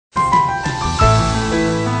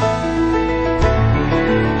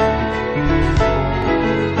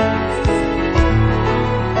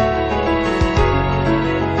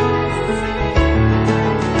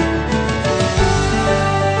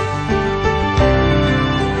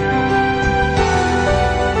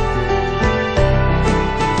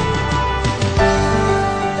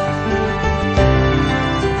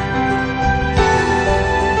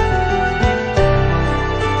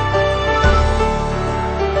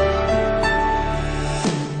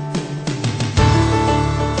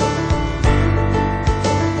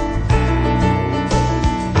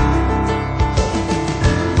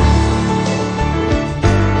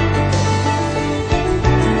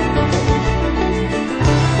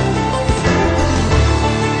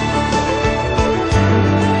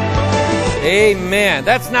Amen.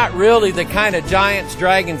 That's not really the kind of giants,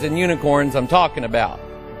 dragons, and unicorns I'm talking about.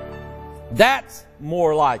 That's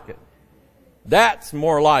more like it. That's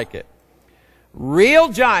more like it. Real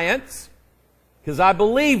giants, because I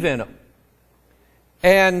believe in them.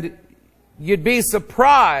 And you'd be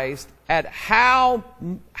surprised at how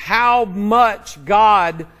much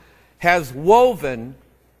God has woven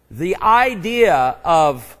the idea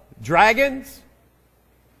of dragons,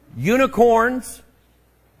 unicorns,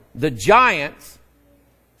 the giants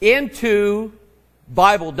into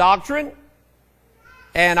Bible doctrine.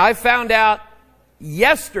 And I found out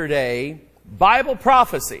yesterday Bible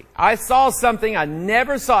prophecy. I saw something I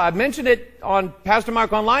never saw. I mentioned it on Pastor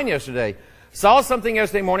Mark Online yesterday. Saw something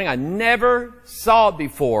yesterday morning I never saw it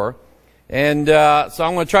before. And so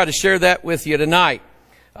I'm going to try to share that with you tonight.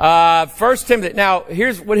 1 Timothy. Now,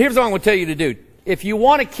 here's what I'm going to tell you to do. If you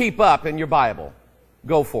want to keep up in your Bible,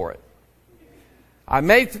 go for it. I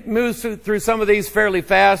may move through some of these fairly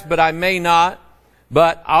fast, but I may not.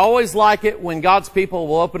 But I always like it when God's people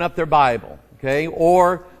will open up their Bible. Okay?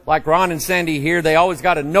 Or, like Ron and Sandy here, they always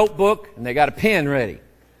got a notebook and they got a pen ready.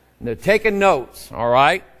 And they're taking notes. All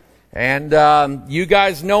right? And you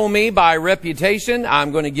guys know me by reputation.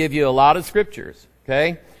 I'm going to give you a lot of scriptures.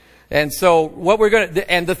 Okay? And so what we're going to,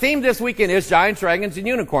 and the theme this weekend is giants, dragons, and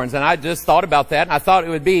unicorns. And I just thought about that, and I thought it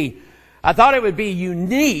would be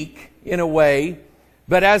unique in a way.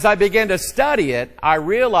 But as I began to study it, I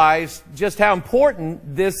realized just how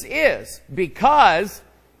important this is. Because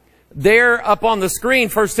there up on the screen,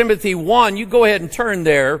 1 Timothy 1, you go ahead and turn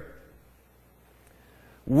there.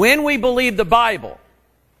 When we believe the Bible,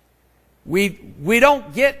 we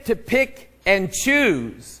don't get to pick and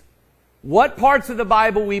choose what parts of the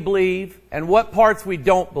Bible we believe and what parts we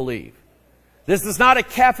don't believe. This is not a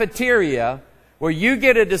cafeteria where you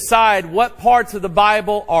get to decide what parts of the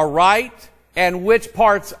Bible are right and which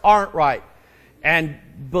parts aren't right. And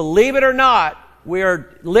believe it or not, we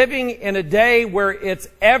are living in a day where it's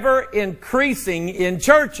ever increasing in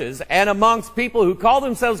churches and amongst people who call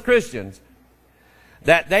themselves Christians,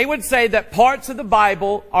 that they would say that parts of the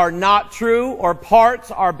Bible are not true, or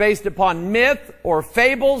parts are based upon myth or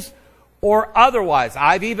fables or otherwise.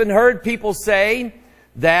 I've even heard people say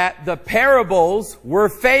that the parables were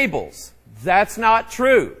fables. That's not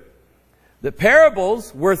true. The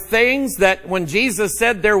parables were things that when Jesus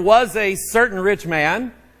said there was a certain rich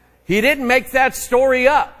man, He didn't make that story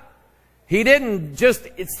up. He didn't just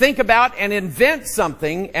think about and invent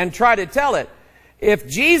something and try to tell it. If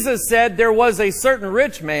Jesus said there was a certain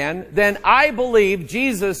rich man, then I believe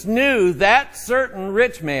Jesus knew that certain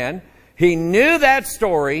rich man. He knew that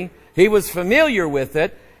story. He was familiar with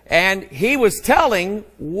it. And He was telling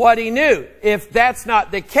what He knew. If that's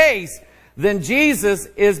not the case, then Jesus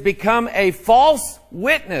is become a false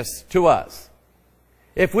witness to us.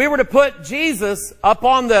 If we were to put Jesus up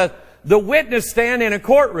on the witness stand in a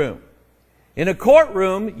courtroom,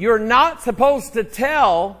 you're not supposed to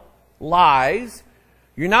tell lies.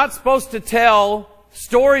 You're not supposed to tell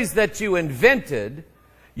stories that you invented.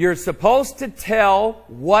 You're supposed to tell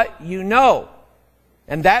what you know.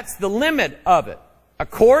 And that's the limit of it. A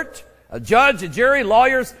court, a judge, a jury,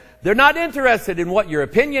 lawyers, they're not interested in what your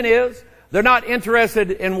opinion is. They're not interested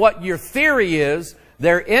in what your theory is.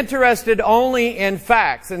 They're interested only in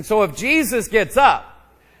facts. And so if Jesus gets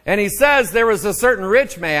up and He says there was a certain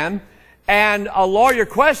rich man, and a lawyer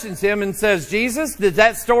questions him and says, Jesus, is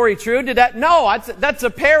that story true? No, that's a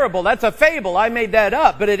parable. That's a fable. I made that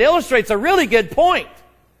up. But it illustrates a really good point.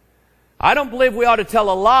 I don't believe we ought to tell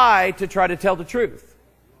a lie to try to tell the truth.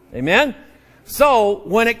 Amen? So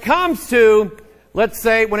when it comes to, let's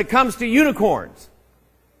say, when it comes to unicorns,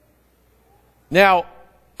 now,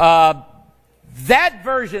 that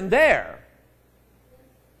version there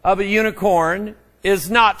of a unicorn is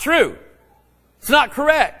not true. It's not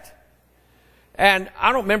correct. And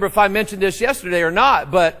I don't remember if I mentioned this yesterday or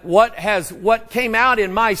not, but what came out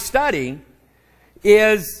in my study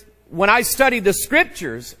is when I study the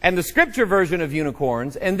scriptures and the scripture version of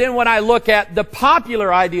unicorns, and then when I look at the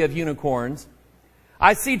popular idea of unicorns,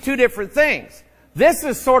 I see two different things. This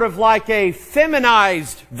is sort of like a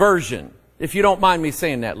feminized version, if you don't mind me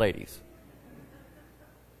saying that, ladies.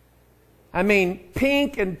 I mean,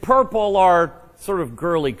 pink and purple are sort of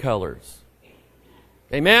girly colors.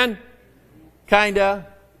 Amen? Kinda.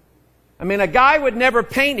 I mean, a guy would never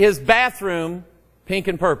paint his bathroom pink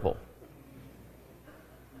and purple.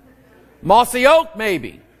 Mossy oak,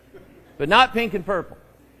 maybe, but not pink and purple.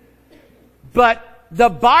 But the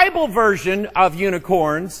Bible version of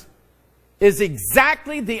unicorns is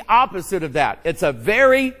exactly the opposite of that. It's a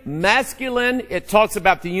very masculine. It talks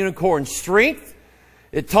about the unicorn's strength.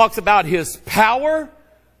 It talks about his power.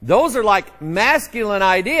 Those are like masculine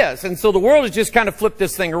ideas. And so the world has just kind of flipped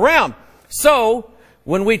this thing around. So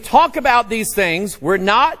when we talk about these things, we're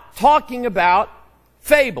not talking about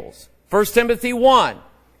fables. 1 Timothy 1.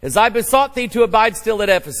 As I besought thee to abide still at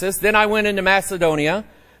Ephesus, then I went into Macedonia,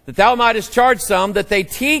 that thou mightest charge some that they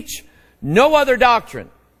teach no other doctrine,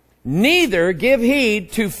 neither give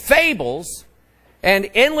heed to fables and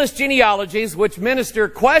endless genealogies which minister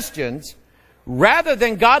questions, rather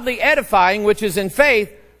than godly edifying which is in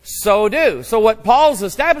faith, so do. So what Paul's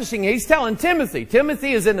establishing, he's telling Timothy.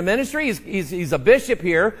 Timothy is in the ministry. He's a bishop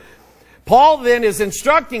here. Paul then is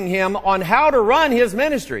instructing him on how to run his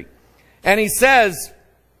ministry. And he says,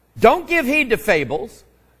 don't give heed to fables.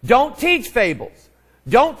 Don't teach fables.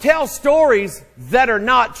 Don't tell stories that are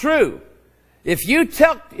not true. If you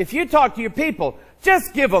talk to your people,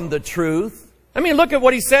 just give them the truth. I mean, look at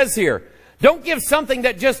what he says here. Don't give something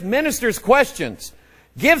that just ministers questions.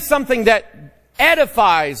 Give something that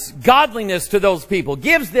edifies godliness to those people.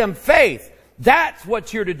 Gives them faith. That's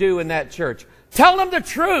what you're to do in that church. Tell them the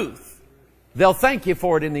truth. They'll thank you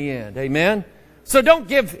for it in the end. Amen? So don't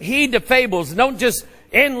give heed to fables. Don't just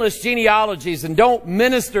endless genealogies, and don't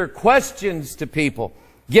minister questions to people.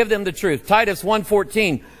 Give them the truth. Titus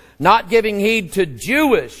 1:14, not giving heed to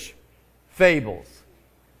Jewish fables.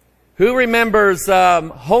 Who remembers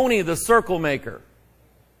Honi the circle maker?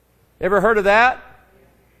 Ever heard of that?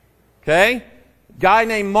 Okay. Guy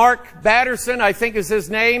named Mark Batterson, I think is his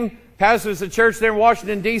name, pastors a church there in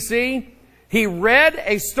Washington, D.C. He read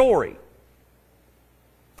a story,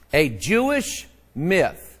 a Jewish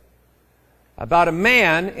myth, about a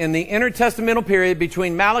man in the intertestamental period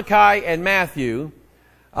between Malachi and Matthew,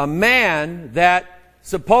 a man that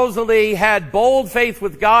supposedly had bold faith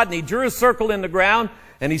with God, and he drew a circle in the ground,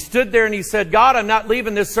 and he stood there and he said, God, I'm not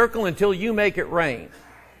leaving this circle until you make it rain.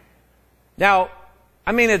 Now,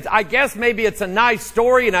 I mean, I guess maybe it's a nice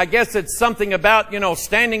story, and I guess it's something about,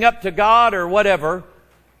 standing up to God or whatever,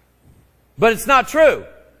 but it's not true.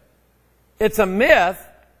 It's a myth.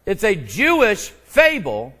 It's a Jewish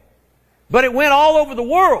fable. But it went all over the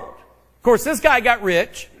world. Of course, this guy got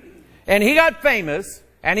rich, and he got famous,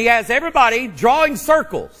 and he has everybody drawing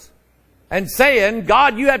circles and saying,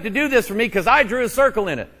 God, you have to do this for me because I drew a circle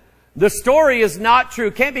in it. The story is not true,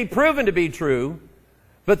 can't be proven to be true,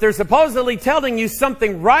 but they're supposedly telling you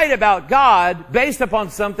something right about God based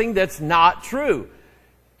upon something that's not true.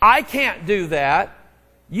 I can't do that.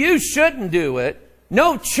 You shouldn't do it.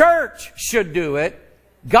 No church should do it.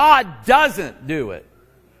 God doesn't do it.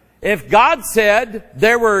 If God said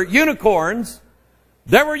there were unicorns,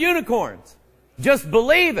 there were unicorns. Just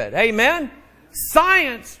believe it. Amen?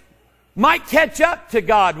 Science might catch up to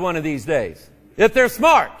God one of these days. If they're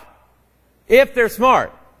smart. If they're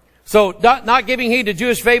smart. So not giving heed to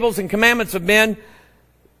Jewish fables and commandments of men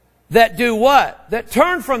that do what? That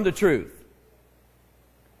turn from the truth.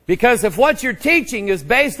 Because if what you're teaching is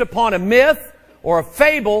based upon a myth or a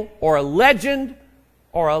fable or a legend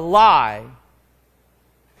or a lie,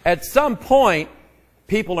 at some point,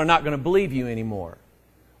 people are not going to believe you anymore.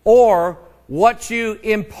 Or what you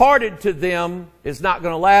imparted to them is not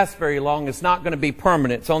going to last very long. It's not going to be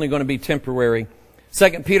permanent. It's only going to be temporary.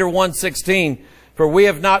 2 Peter 1:16, for we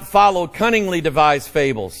have not followed cunningly devised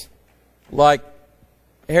fables, like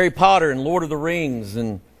Harry Potter and Lord of the Rings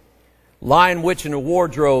and Lion, Witch, and a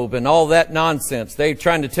Wardrobe and all that nonsense. They're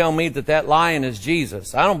trying to tell me that lion is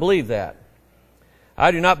Jesus. I don't believe that. I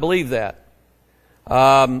do not believe that.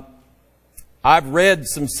 I've read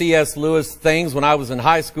some C.S. Lewis things when I was in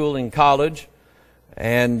high school and college,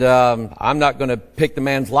 and I'm not going to pick the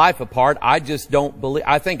man's life apart. I just don't believe.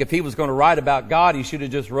 I think if he was going to write about God, he should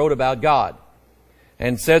have just wrote about God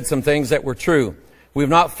and said some things that were true. We have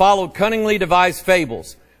not followed cunningly devised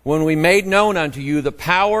fables when we made known unto you the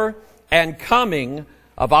power and coming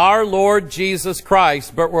of our Lord Jesus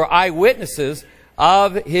Christ, but were eyewitnesses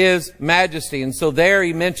of His majesty. And so there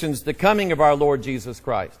he mentions the coming of our Lord Jesus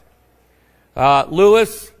Christ.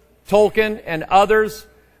 Lewis, Tolkien, and others,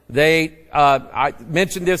 I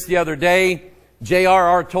mentioned this the other day.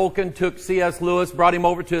 J.R.R. Tolkien took C.S. Lewis, brought him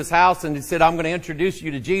over to his house, and he said, I'm going to introduce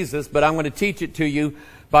you to Jesus, but I'm going to teach it to you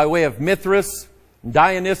by way of Mithras, and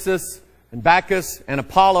Dionysus, and Bacchus, and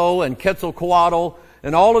Apollo, and Quetzalcoatl,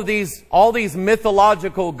 and all these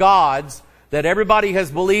mythological gods that everybody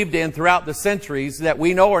has believed in throughout the centuries that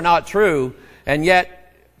we know are not true, and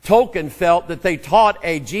yet Tolkien felt that they taught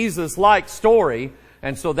a Jesus-like story,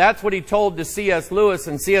 and so that's what he told to C.S. Lewis,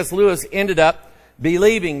 and C.S. Lewis ended up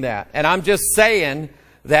believing that. And I'm just saying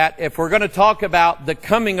that if we're going to talk about the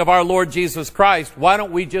coming of our Lord Jesus Christ, why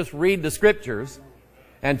don't we just read the Scriptures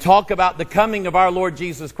and talk about the coming of our Lord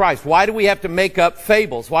Jesus Christ. Why do we have to make up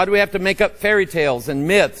fables? Why do we have to make up fairy tales and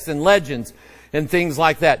myths and legends and things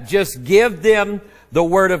like that? Just give them the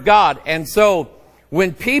Word of God. And so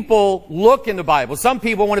when people look in the Bible, some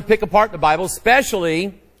people want to pick apart the Bible,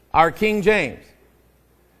 especially our King James.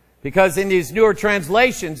 Because in these newer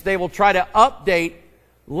translations, they will try to update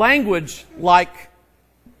language like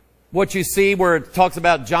what you see where it talks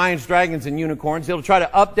about giants, dragons, and unicorns. They'll try to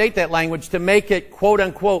update that language to make it, quote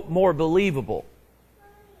unquote, more believable.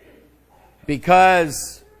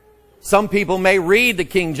 Because some people may read the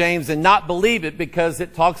King James and not believe it because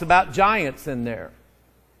it talks about giants in there.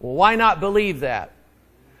 Well, why not believe that?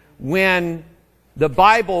 When the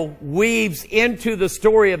Bible weaves into the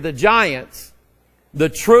story of the giants the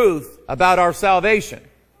truth about our salvation.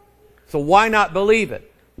 So why not believe it?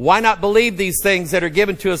 Why not believe these things that are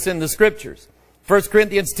given to us in the Scriptures? 1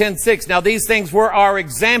 Corinthians 10:6. Now these things were our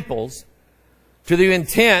examples, to the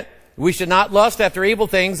intent we should not lust after evil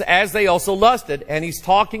things as they also lusted. And he's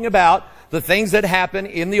talking about the things that happen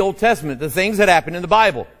in the Old Testament, the things that happen in the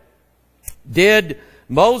Bible. Did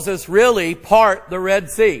Moses really part the Red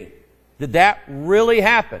Sea? Did that really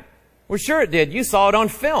happen? Well, sure it did. You saw it on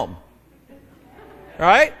film.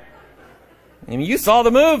 Right? I mean, you saw the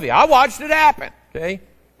movie. I watched it happen. Okay?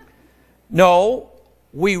 No,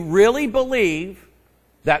 we really believe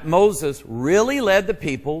that Moses really led the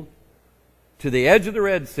people to the edge of the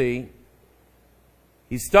Red Sea.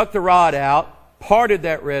 He stuck the rod out, parted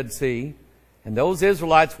that Red Sea, and those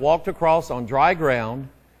Israelites walked across on dry ground.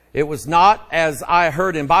 It was not, as I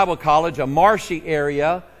heard in Bible college, a marshy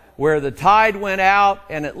area where the tide went out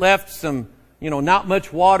and it left some, not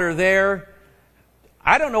much water there.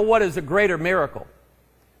 I don't know what is a greater miracle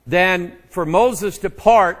than for Moses to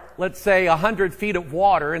part, let's say, 100 feet of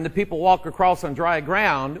water and the people walk across on dry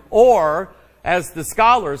ground, or, as the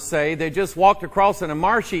scholars say, they just walked across in a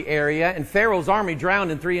marshy area and Pharaoh's army drowned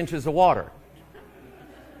in 3 inches of water.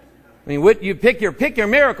 I mean, you pick your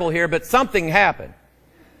miracle here, but something happened.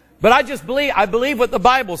 But I believe what the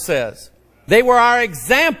Bible says. They were our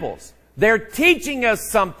examples. They're teaching us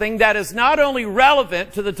something that is not only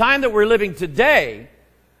relevant to the time that we're living today,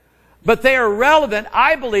 but they are relevant,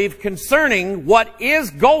 I believe, concerning what is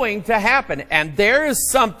going to happen. And there is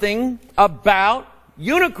something about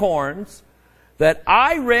unicorns that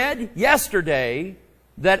I read yesterday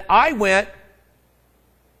that I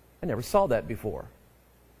never saw that before.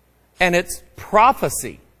 And it's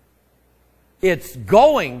prophecy. It's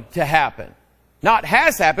going to happen. Not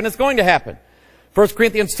has happened, it's going to happen. 1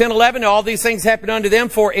 Corinthians 10:11, all these things happened unto them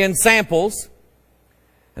for ensamples,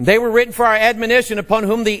 and they were written for our admonition, upon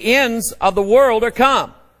whom the ends of the world are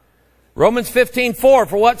come. Romans 15:4,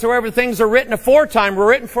 for whatsoever things are written aforetime were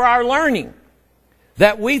written for our learning,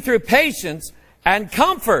 that we through patience and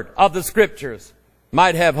comfort of the Scriptures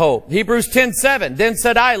might have hope. Hebrews 10:7, then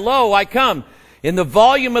said I, lo, I come. In the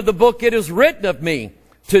volume of the book it is written of me,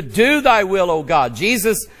 to do thy will, O God.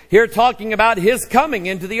 Jesus here talking about his coming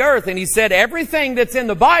into the earth. And he said, everything that's in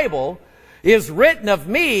the Bible is written of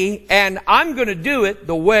me, and I'm going to do it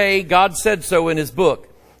the way God said so in his book.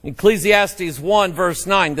 Ecclesiastes 1 verse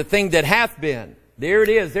 9, the thing that hath been. There it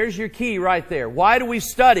is. There's your key right there. Why do we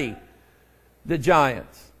study the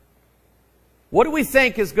giants? What do we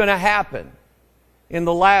think is going to happen in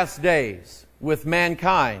the last days with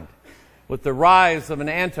mankind? With the rise of an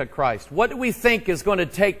Antichrist? What do we think is going to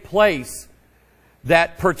take place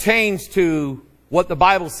that pertains to what the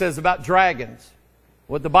Bible says about dragons?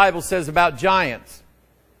 What the Bible says about giants?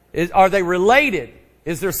 Are they related?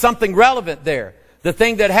 Is there something relevant there? The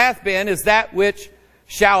thing that hath been is that which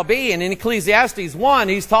shall be. And in Ecclesiastes 1,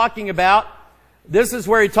 he's talking about, this is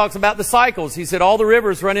where he talks about the cycles. He said, all the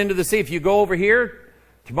rivers run into the sea. If you go over here,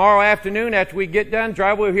 tomorrow afternoon after we get done,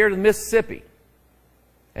 drive over here to the Mississippi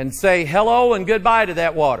and say hello and goodbye to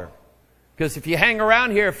that water. Because if you hang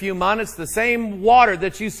around here a few months, the same water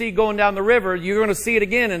that you see going down the river, you're going to see it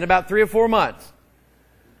again in about 3 or 4 months.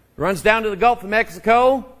 It runs down to the Gulf of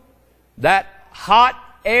Mexico. That hot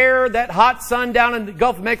air, that hot sun down in the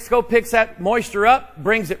Gulf of Mexico picks that moisture up,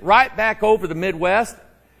 brings it right back over the Midwest.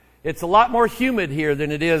 It's a lot more humid here than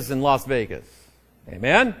it is in Las Vegas.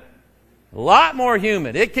 Amen? A lot more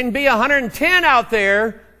humid. It can be 110 out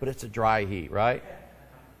there, but it's a dry heat, right?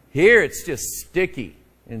 Here it's just sticky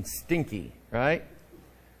and stinky, right?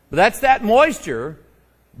 But that's that moisture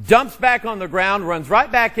dumps back on the ground, runs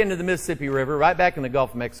right back into the Mississippi River, right back in the Gulf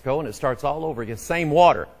of Mexico, and it starts all over again. Same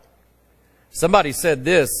water. Somebody said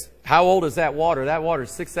this, how old is that water? That water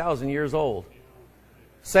is 6,000 years old.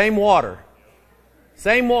 Same water.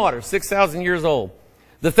 Same water, 6,000 years old.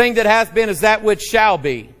 The thing that hath been is that which shall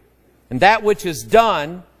be. And that which is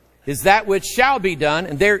done is that which shall be done,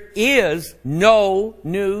 and there is no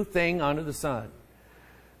new thing under the sun.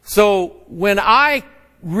 So when I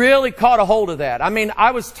really caught a hold of that, I mean,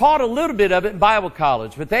 I was taught a little bit of it in Bible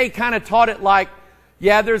college, but they kind of taught it like,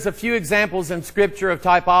 yeah, there's a few examples in Scripture of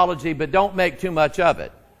typology, but don't make too much of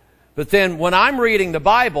it. But then when I'm reading the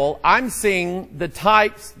Bible, I'm seeing the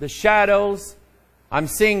types, the shadows, I'm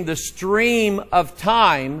seeing the stream of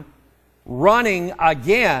time running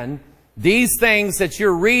again. These things that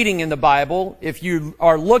you're reading in the Bible, if you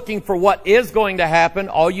are looking for what is going to happen,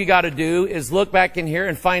 all you got to do is look back in here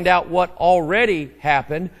and find out what already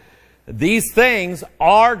happened. These things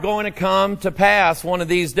are going to come to pass one of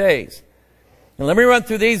these days. And let me run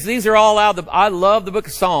through these. These are all out of I love the book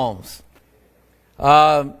of Psalms.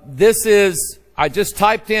 I just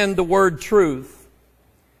typed in the word truth.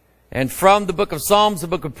 And from the book of Psalms, the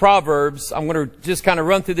book of Proverbs, I'm going to just kind of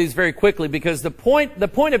run through these very quickly because the point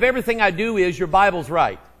of everything I do is your Bible's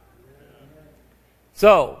right.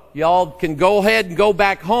 So, y'all can go ahead and go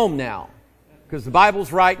back home now because the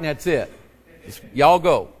Bible's right and that's it. Y'all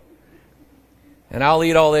go. And I'll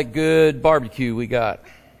eat all that good barbecue we got.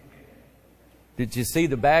 Did you see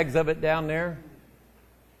the bags of it down there?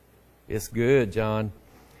 It's good, John.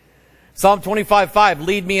 Psalm 25:5,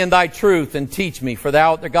 lead me in thy truth and teach me, for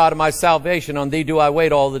thou art the God of my salvation. On thee do I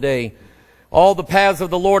wait all the day. All the paths of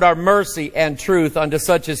the Lord are mercy and truth unto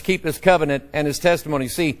such as keep his covenant and his testimony.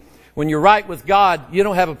 See, when you're right with God, you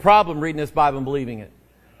don't have a problem reading this Bible and believing it.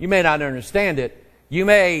 You may not understand it. You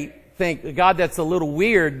may think, God, that's a little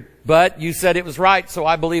weird, but you said it was right, so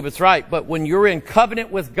I believe it's right. But when you're in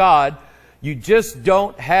covenant with God, you just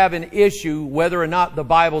don't have an issue whether or not the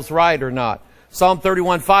Bible's right or not. Psalm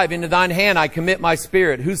 31:5, into thine hand I commit my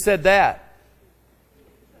spirit. Who said that?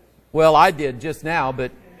 Well, I did just now,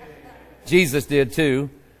 but Jesus did too.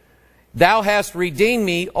 Thou hast redeemed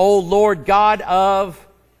me, O Lord God of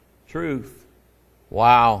truth.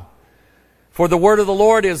 Wow. For the word of the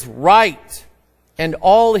Lord is right, and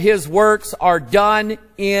all his works are done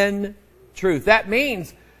in truth. That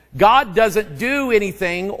means God doesn't do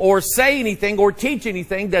anything or say anything or teach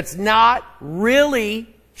anything that's not really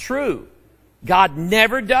true. God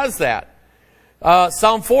never does that.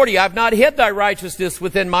 Psalm 40, I have not hid thy righteousness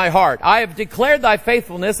within my heart. I have declared thy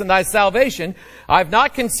faithfulness and thy salvation. I have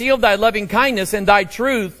not concealed thy loving kindness and thy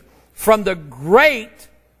truth from the great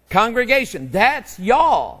congregation. That's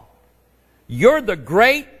y'all. You're the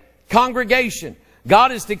great congregation.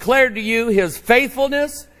 God has declared to you his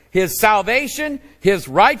faithfulness, his salvation, his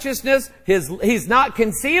righteousness. He's not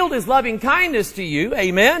concealed his loving kindness to you.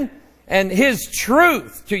 Amen. And his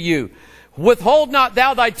truth to you. Withhold not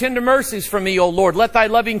thou thy tender mercies from me, O Lord. Let thy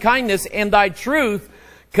loving kindness and thy truth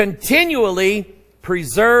continually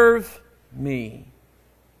preserve me.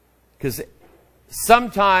 Because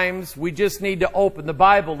sometimes we just need to open the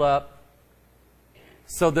Bible up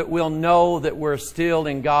so that we'll know that we're still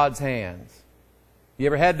in God's hands. You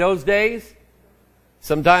ever had those days?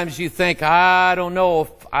 Sometimes you think, I don't know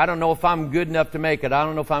if I'm good enough to make it. I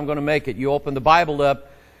don't know if I'm going to make it. You open the Bible up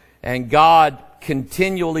and God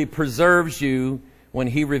continually preserves you when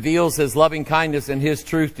he reveals his loving kindness and his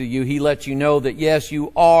truth to you. He lets you know that yes,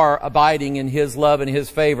 you are abiding in his love and his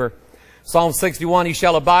favor. Psalm 61, he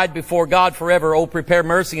shall abide before God forever. Oh, prepare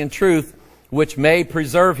mercy and truth, which may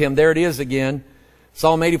preserve him. There it is again.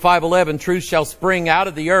 Psalm 85:11, truth shall spring out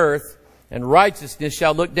of the earth and righteousness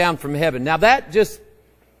shall look down from heaven. Now that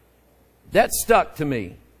stuck to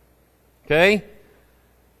me. Okay?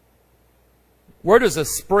 Where does a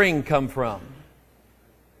spring come from?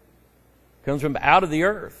 It comes from out of the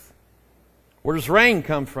earth. Where does rain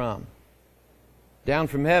come from? Down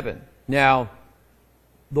from heaven. Now,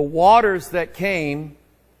 the waters that came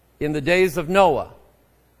in the days of Noah,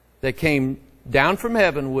 that came down from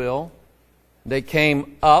heaven, they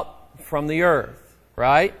came up from the earth,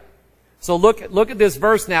 right? So look at this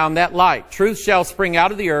verse now in that light. Truth shall spring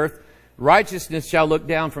out of the earth, righteousness shall look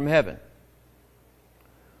down from heaven.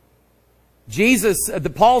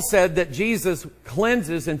 Paul said that Jesus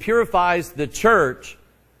cleanses and purifies the church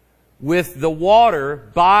with the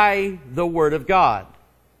water by the Word of God.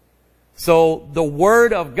 So the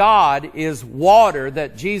Word of God is water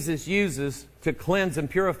that Jesus uses to cleanse and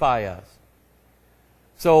purify us.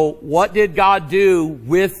 So what did God do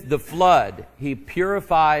with the flood? He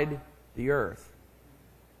purified the earth.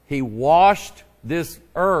 He washed this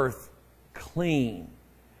earth clean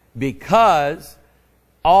because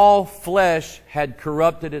all flesh had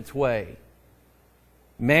corrupted its way.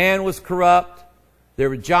 Man was corrupt. There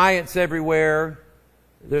were giants everywhere.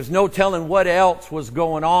 There's no telling what else was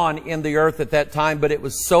going on in the earth at that time, but it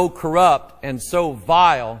was so corrupt and so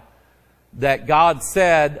vile that God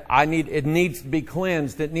said, it needs to be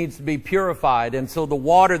cleansed, it needs to be purified. And so the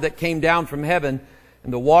water that came down from heaven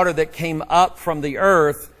and the water that came up from the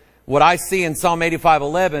earth, what I see in Psalm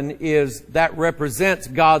 85:11 is that represents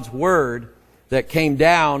God's Word that came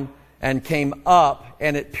down and came up,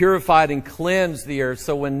 and it purified and cleansed the earth.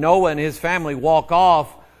 So when Noah and his family walk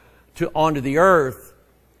off onto the earth,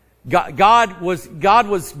 God was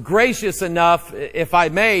gracious enough, if I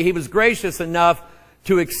may, He was gracious enough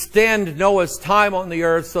to extend Noah's time on the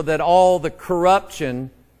earth so that all the corruption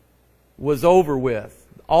was over with.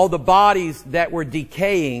 All the bodies that were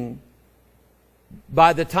decaying,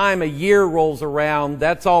 by the time a year rolls around,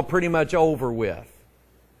 that's all pretty much over with.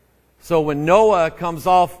 So when Noah comes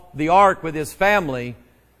off the ark with his family,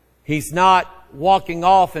 he's not walking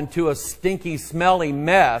off into a stinky, smelly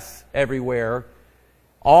mess everywhere.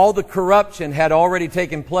 All the corruption had already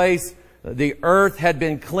taken place. The earth had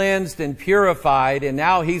been cleansed and purified, and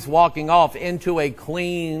now he's walking off into a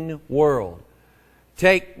clean world.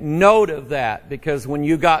 Take note of that, because when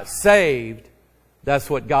you got saved, that's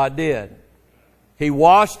what God did. He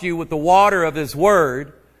washed you with the water of His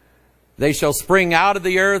Word. They shall spring out of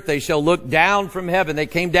the earth. They shall look down from heaven. They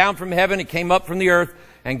came down from heaven. It came up from the earth.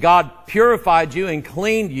 And God purified you and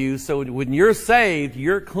cleaned you. So when you're saved,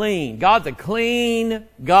 you're clean. God's a clean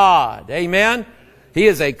God. Amen? He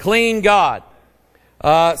is a clean God.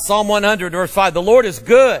 Psalm 100, verse 5. The Lord is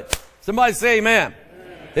good. Somebody say amen.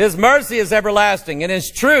 His mercy is everlasting, and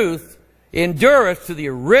His truth endureth to the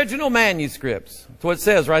original manuscripts. That's what it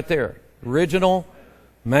says right there. Original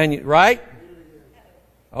manuscript, right?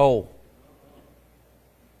 Oh.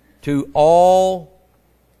 To all.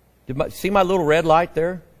 See my little red light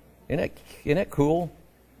there? Isn't it cool?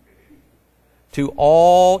 To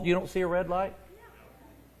all. You don't see a red light?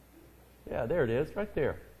 Yeah, there it is, right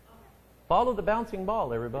there. Follow the bouncing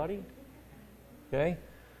ball, everybody. Okay?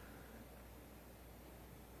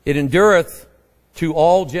 It endureth to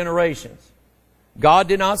all generations. God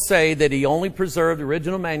did not say that He only preserved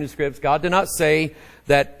original manuscripts. God did not say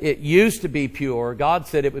that it used to be pure. God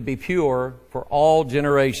said it would be pure for all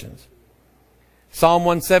generations. Psalm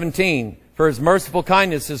 117, for His merciful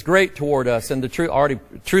kindness is great toward us, and the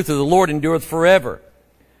truth of the Lord endureth forever.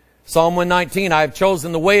 Psalm 119, I have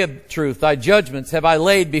chosen the way of truth. Thy judgments have I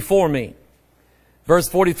laid before me. Verse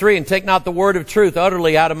 43, and take not the word of truth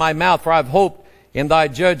utterly out of my mouth, for I have hoped in Thy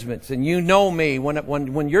judgments. And you know me,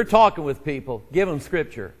 when you're talking with people, give them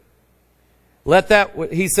Scripture.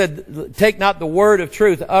 He said, take not the word of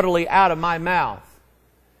truth utterly out of my mouth.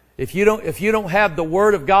 If you don't have the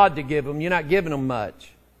Word of God to give them, you're not giving them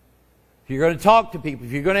much. If you're going to talk to people,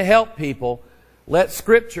 if you're going to help people, let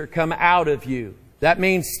Scripture come out of you. That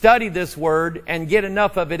means study this Word and get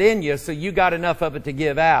enough of it in you so you got enough of it to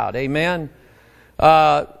give out. Amen?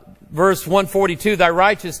 Verse 142, Thy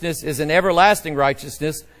righteousness is an everlasting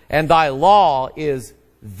righteousness, and Thy law is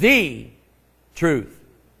the truth.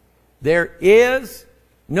 There is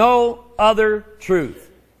no other truth.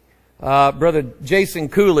 Brother Jason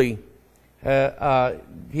Cooley,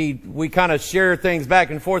 we kind of share things back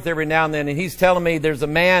and forth every now and then, and he's telling me there's a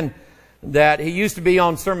man that he used to be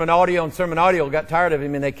on Sermon Audio, and Sermon Audio got tired of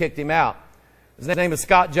him and they kicked him out. His name is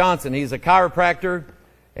Scott Johnson. He's a chiropractor,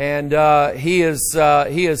 and he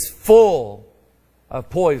is full of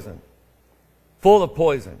poison. Full of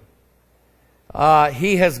poison.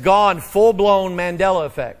 He has gone full-blown Mandela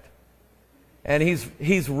effect. And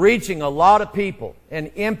he's reaching a lot of people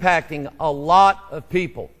and impacting a lot of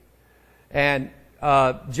people. And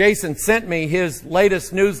Jason sent me his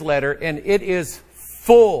latest newsletter, and it is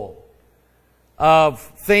full of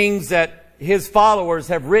things that his followers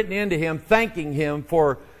have written into him, thanking him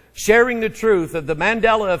for sharing the truth of the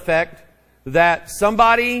Mandela effect, that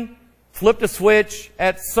somebody flipped a switch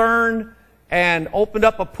at CERN and opened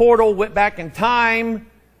up a portal, went back in time,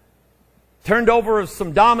 turned over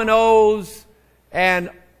some dominoes, and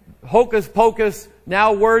hocus pocus,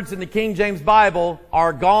 now words in the King James Bible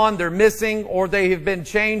are gone, they're missing, or they have been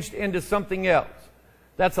changed into something else.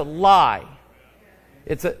 That's a lie.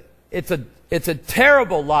 It's a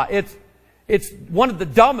terrible lie. It's one of the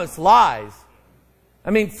dumbest lies.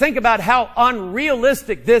 I mean, think about how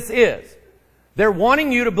unrealistic this is. They're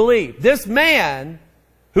wanting you to believe. This man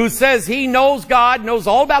who says he knows God, knows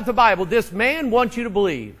all about the Bible, this man wants you to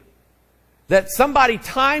believe that somebody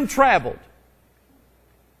time traveled,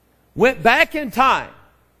 went back in time,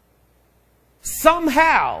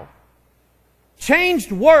 somehow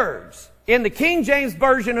changed words in the King James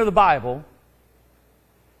Version of the Bible,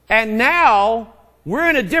 and now we're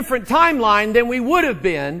in a different timeline than we would have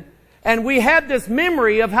been, and we have this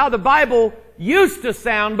memory of how the Bible used to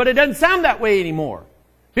sound, but it doesn't sound that way anymore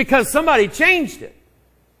because somebody changed it.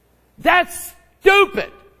 That's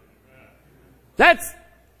stupid. That's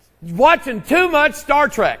watching too much Star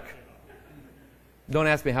Trek. Don't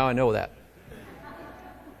ask me how I know that.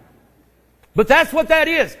 But that's what that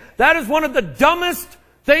is. That is one of the dumbest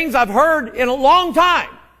things I've heard in a long time.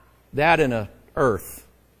 That and a earth.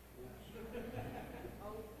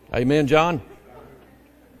 Amen, John?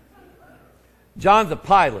 John's a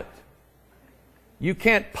pilot. You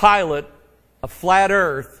can't pilot a flat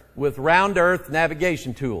earth with round earth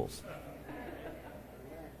navigation tools.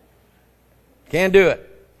 Can't do it.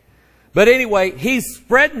 But anyway, he's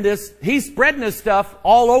spreading this stuff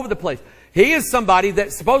all over the place. He is somebody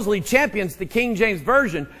that supposedly champions the King James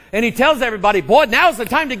Version, and he tells everybody, boy, now's the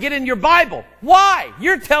time to get in your Bible. Why?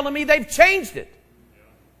 You're telling me they've changed it.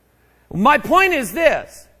 My point is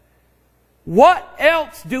this. What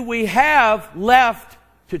else do we have left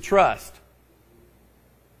to trust?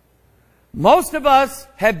 Most of us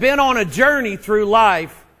have been on a journey through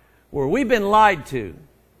life where we've been lied to.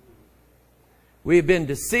 We've been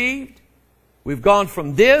deceived. We've gone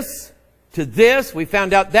from this to this. We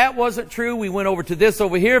found out that wasn't true. We went over to this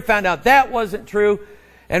over here, found out that wasn't true.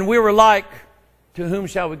 And we were like, to whom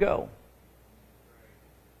shall we go?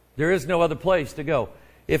 There is no other place to go.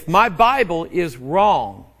 If my Bible is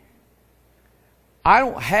wrong, I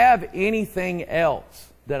don't have anything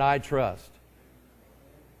else that I trust.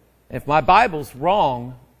 If my Bible's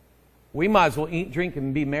wrong, we might as well eat, drink,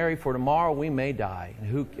 and be merry, for tomorrow we may die.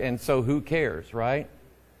 And so who cares, right?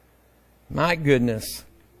 My goodness.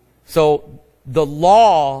 So the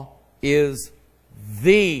law is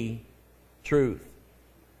the truth.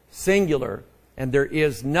 Singular. And there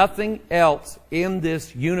is nothing else in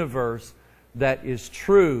this universe that is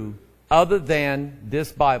true other than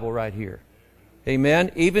this Bible right here.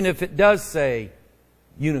 Amen? Even if it does say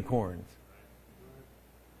unicorns.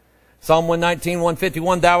 Psalm 119,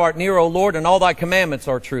 151, Thou art near, O Lord, and all Thy commandments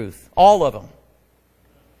are truth. All of them.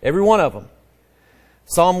 Every one of them.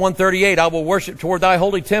 Psalm 138, I will worship toward Thy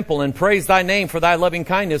holy temple and praise Thy name for Thy loving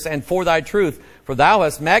kindness and for Thy truth. For Thou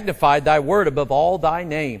hast magnified Thy word above all Thy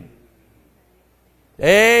name.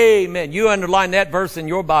 Amen. You underline that verse in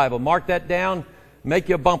your Bible. Mark that down. Make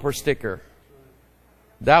you a bumper sticker.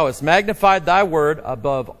 Thou hast magnified Thy word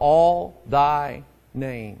above all Thy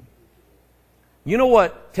name. You know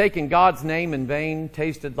what taking God's name in vain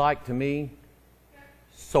tasted like to me?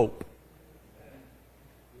 Soap.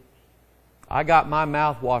 I got my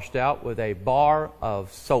mouth washed out with a bar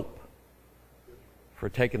of soap for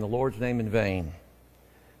taking the Lord's name in vain.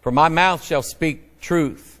 For my mouth shall speak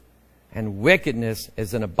truth, and wickedness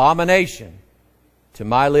is an abomination to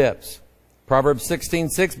my lips. Proverbs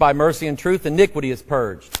 16:6, by mercy and truth, iniquity is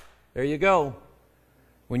purged. There you go.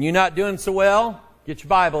 When you're not doing so well, get your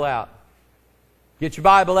Bible out. Get your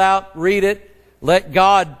Bible out, read it. Let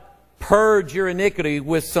God purge your iniquity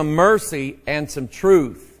with some mercy and some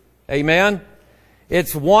truth. Amen?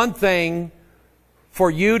 It's one thing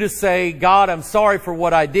for you to say, God, I'm sorry for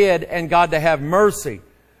what I did, and God to have mercy.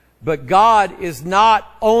 But God is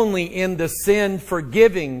not only in the sin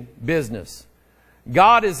forgiving business.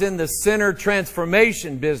 God is in the sinner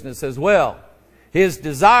transformation business as well. His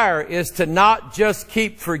desire is to not just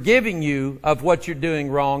keep forgiving you of what you're doing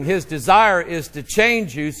wrong. His desire is to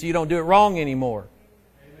change you so you don't do it wrong anymore.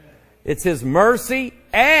 Amen. It's His mercy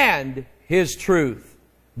and His truth.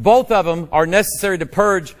 Both of them are necessary to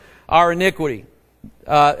purge our iniquity.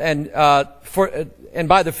 And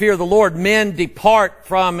by the fear of the Lord, men depart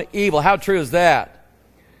from evil. How true is that?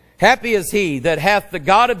 Happy is he that hath the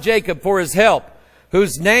God of Jacob for his help,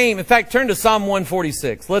 whose name, in fact, turn to Psalm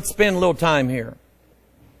 146. Let's spend a little time here.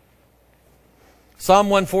 Psalm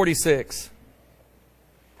 146.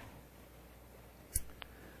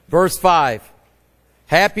 Verse 5.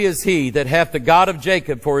 Happy is he that hath the God of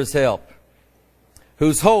Jacob for his help,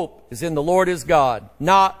 whose hope is in the Lord his God,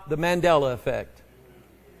 not the Mandela effect,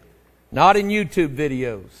 not in YouTube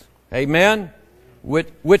videos. Amen?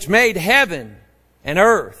 Which made heaven and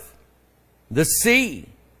earth, the sea,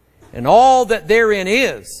 and all that therein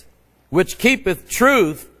is, which keepeth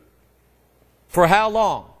truth for how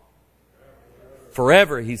long?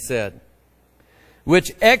 Forever, he said.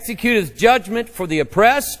 Which executeth judgment for the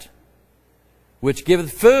oppressed, which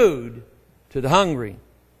giveth food to the hungry.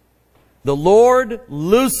 The Lord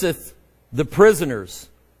looseth the prisoners.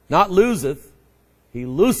 Not loseth, He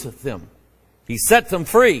looseth them. He sets them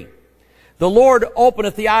free. The Lord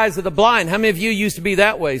openeth the eyes of the blind. How many of you used to be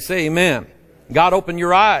that way? Say amen. God open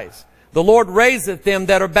your eyes. The Lord raiseth them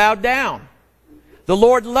that are bowed down. The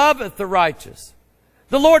Lord loveth the righteous.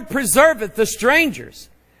 The Lord preserveth the strangers.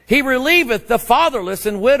 He relieveth the fatherless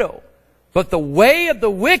and widow. But the way of the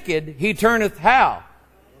wicked He turneth how?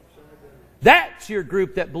 That's your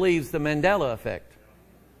group that believes the Mandela effect.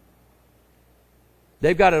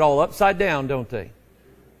 They've got it all upside down, don't they?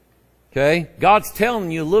 Okay? God's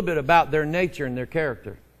telling you a little bit about their nature and their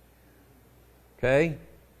character. Okay?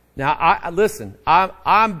 Now, listen,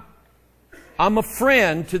 I'm a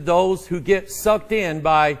friend to those who get sucked in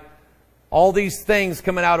by all these things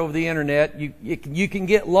coming out over the internet. You can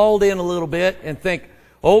get lulled in a little bit and think,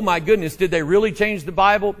 oh my goodness, did they really change the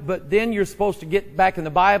Bible? But then you're supposed to get back in the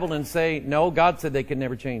Bible and say, no, God said they could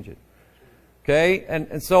never change it. Okay?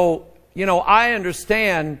 And so, you know, I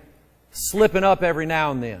understand slipping up every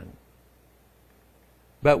now and then.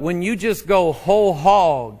 But when you just go whole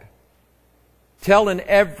hog, telling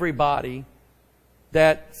everybody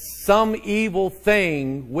that some evil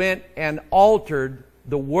thing went and altered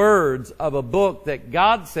the words of a book that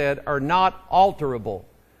God said are not alterable.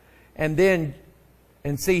 And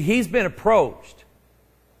see, he's been approached.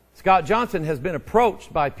 Scott Johnson has been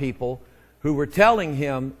approached by people who were telling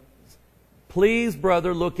him, please,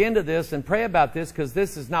 brother, look into this and pray about this because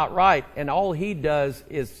this is not right. And all he does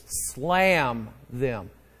is slam them.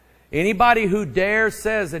 Anybody who dares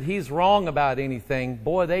says that he's wrong about anything,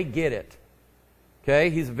 boy, they get it. Okay?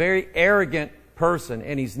 He's a very arrogant person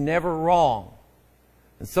and he's never wrong.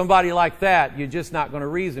 And somebody like that, you're just not going to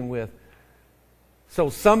reason with. So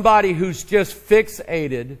somebody who's just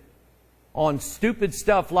fixated on stupid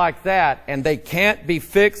stuff like that and they can't be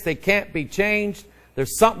fixed, they can't be changed,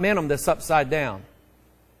 there's something in them that's upside down.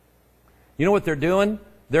 You know what they're doing?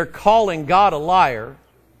 They're calling God a liar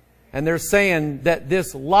and they're saying that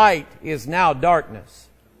this light is now darkness.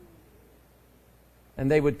 And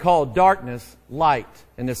they would call darkness light.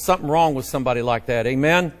 And there's something wrong with somebody like that.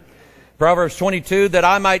 Amen? Proverbs 22, that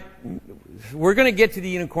I might... We're going to get to the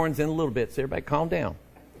unicorns in a little bit, so everybody calm down.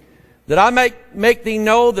 That I might make thee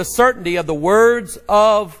know the certainty of the words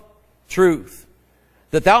of truth.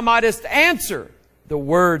 That thou mightest answer the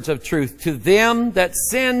words of truth to them that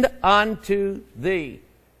send unto thee.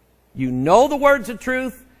 You know the words of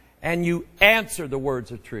truth, and you answer the words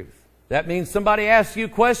of truth. That means somebody asks you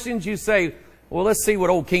questions, you say, well, let's see what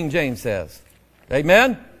old King James says.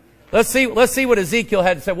 Amen? Let's see what Ezekiel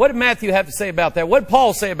had to say. What did Matthew have to say about that? What did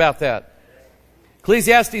Paul say about that?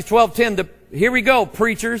 Ecclesiastes 12:10. Here we go,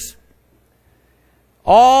 preachers.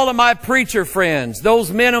 All of my preacher friends, those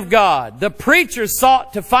men of God, the preachers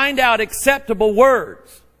sought to find out acceptable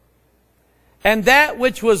words. And that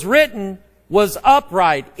which was written was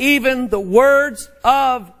upright, even the words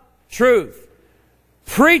of truth.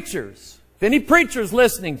 Preachers, if any preachers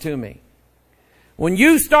listening to me, when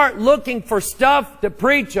you start looking for stuff to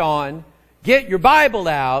preach on, get your Bible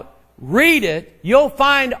out, read it, you'll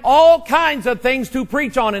find all kinds of things to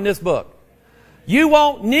preach on in this book. You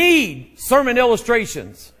won't need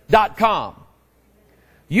sermonillustrations.com.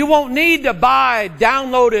 You won't need to buy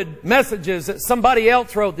downloaded messages that somebody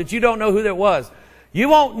else wrote that you don't know who that was. You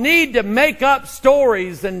won't need to make up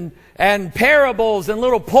stories and parables and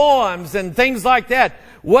little poems and things like that.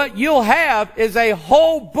 What you'll have is a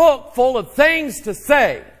whole book full of things to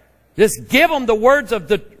say. Just give them the words of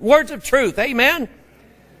truth. Amen.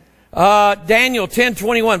 Daniel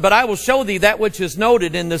 10:21. But I will show thee that which is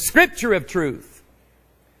noted in the scripture of truth.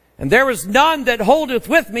 And there is none that holdeth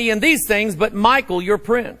with me in these things, but Michael your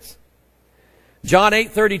prince. John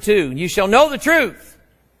 8:32. You shall know the truth,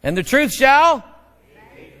 and the truth shall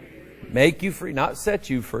make you free. Not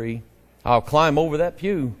set you free. I'll climb over that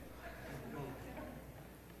pew.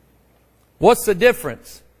 What's the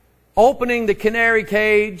difference? Opening the canary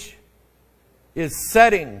cage is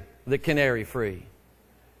setting the canary free.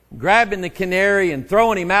 Grabbing the canary and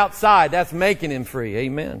throwing him outside, that's making him free.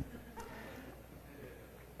 Amen.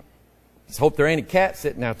 Let's hope there ain't a cat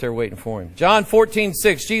sitting out there waiting for him. John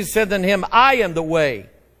 14:6. Jesus said unto him, I am the way,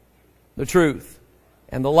 the truth,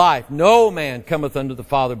 and the life. No man cometh unto the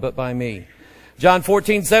Father but by me. John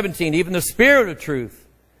 14:17. Even the Spirit of truth,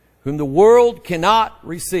 whom the world cannot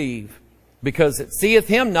receive, because it seeth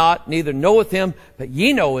him not, neither knoweth him, but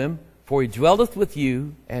ye know him, for he dwelleth with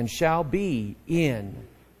you and shall be in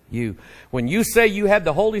you. When you say you have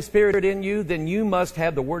the Holy Spirit in you, then you must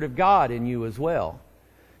have the Word of God in you as well.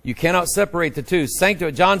 You cannot separate the two.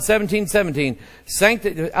 John 17:17.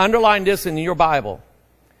 Underline this in your Bible.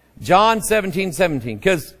 John 17:17.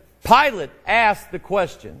 Because Pilate asked the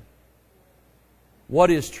question, what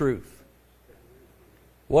is truth?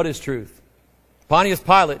 What is truth? Pontius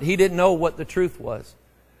Pilate, he didn't know what the truth was.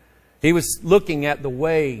 He was looking at the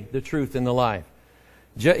way, the truth, and the life.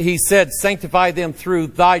 He said, sanctify them through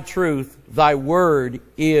thy truth. Thy word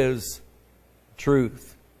is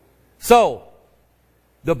truth. So,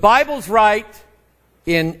 the Bible's right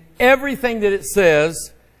in everything that it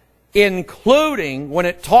says. including when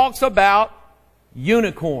it talks about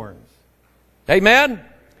unicorns. Amen?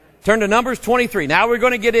 Turn to Numbers 23. Now we're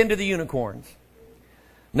going to get into the unicorns.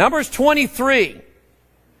 Numbers 23.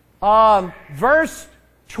 Verse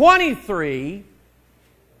 23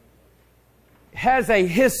 has a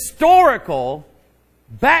historical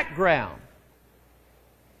background.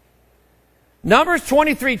 Numbers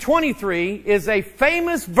 23:23 is a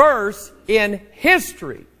famous verse in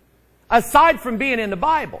history, aside from being in the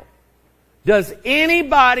Bible. Does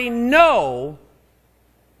anybody know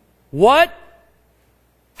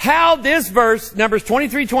how this verse, Numbers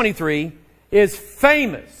 23:23, is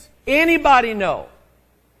famous? Anybody know?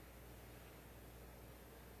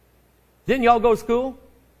 Didn't y'all go to school?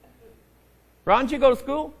 Ron, did you go to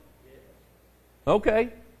school? Okay.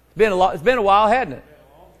 It's been a while, hasn't it?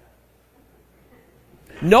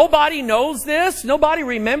 Nobody knows this? Nobody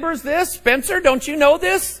remembers this? Spencer, don't you know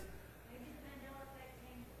this?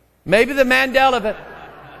 Maybe the Mandela effect.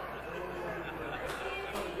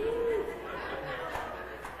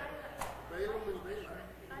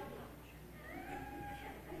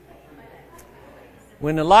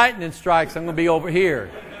 When the lightning strikes, I'm going to be over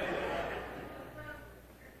here.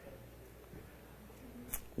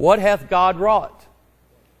 What hath God wrought?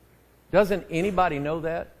 Doesn't anybody know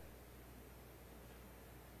that?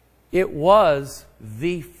 It was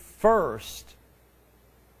the first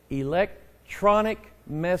electronic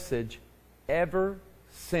message ever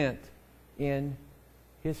sent in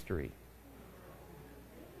history.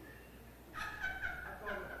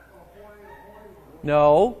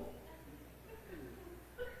 No.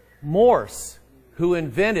 Morse, who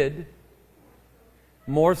invented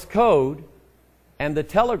Morse code and the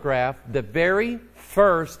telegraph, the very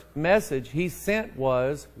first message he sent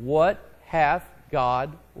was, "What hath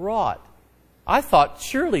God wrought?" I thought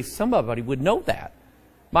surely somebody would know that.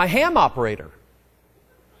 My ham operator.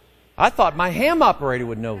 I thought my ham operator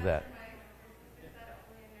would know that.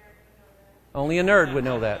 Only a nerd would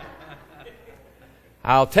know that.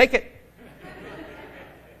 I'll take it.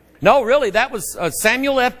 No, really, that was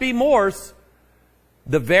Samuel F.B. Morse.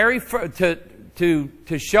 The very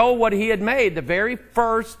to show what he had made, the very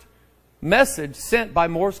first message sent by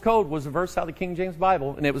Morse code was a verse out of the King James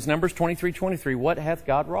Bible, and it was Numbers 23:23. What hath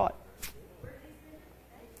God wrought?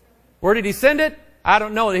 Where did he send it? I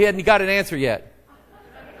don't know. He hadn't got an answer yet.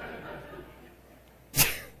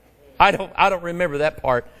 I don't remember that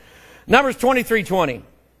part. Numbers 23:20.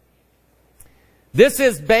 This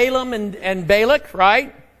is Balaam and Balak,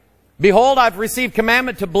 right? Behold, I've received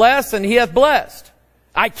commandment to bless, and he hath blessed.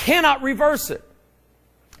 I cannot reverse it.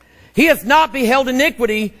 He hath not beheld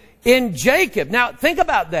iniquity in Jacob. Now, think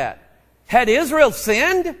about that. Had Israel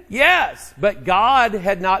sinned? Yes. But God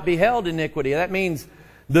had not beheld iniquity. That means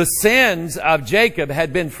the sins of Jacob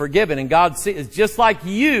had been forgiven. And God sees, just like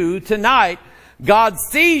you tonight, God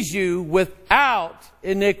sees you without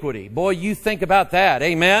iniquity. Boy, you think about that.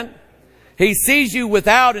 Amen? He sees you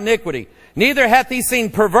without iniquity. Neither hath he seen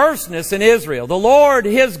perverseness in Israel. The Lord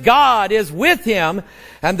his God is with him,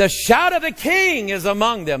 and the shout of a king is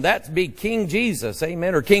among them. That'd be King Jesus,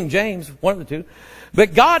 amen, or King James, one of the two.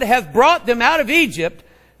 But God hath brought them out of Egypt.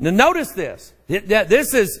 Now notice this.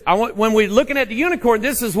 This is, when we're looking at the unicorn,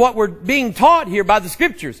 this is what we're being taught here by the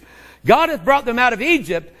Scriptures. God hath brought them out of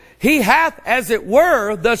Egypt. He hath, as it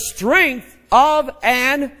were, the strength of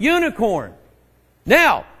an unicorn.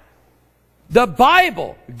 Now, the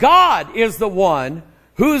Bible, God is the one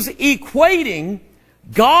who's equating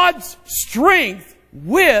God's strength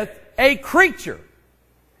with a creature.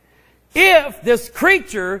 If this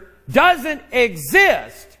creature doesn't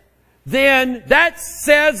exist, then that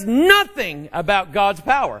says nothing about God's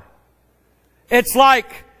power. It's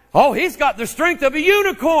like, oh, he's got the strength of a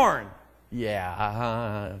unicorn.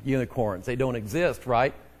 Yeah, unicorns, they don't exist,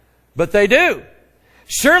 right? But they do.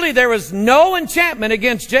 Surely there is no enchantment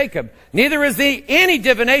against Jacob, neither is there any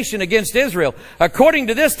divination against Israel. According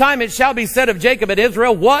to this time it shall be said of Jacob and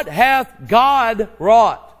Israel, what hath God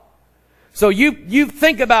wrought? So you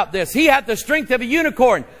think about this. He hath the strength of a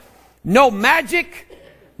unicorn. No magic,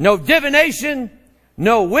 no divination,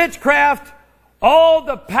 no witchcraft. All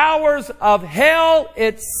the powers of hell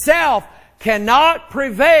itself cannot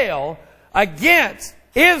prevail against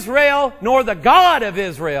Israel nor the God of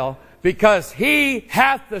Israel, because he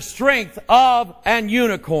hath the strength of an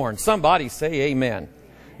unicorn. Somebody say amen.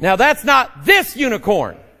 Now that's not this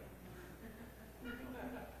unicorn.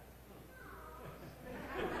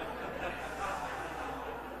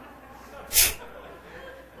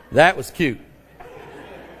 That was cute.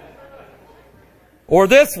 Or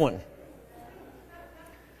this one.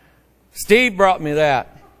 Steve brought me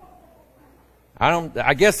that.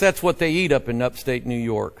 I guess that's what they eat up in upstate New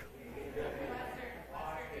York.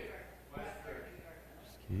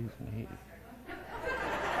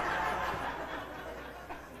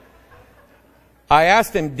 I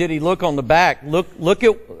asked him, did he look on the back? Look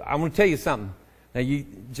at, I'm going to tell you something. Now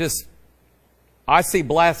I see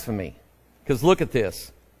blasphemy. Because look at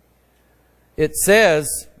this. It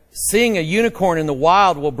says, seeing a unicorn in the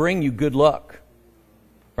wild will bring you good luck.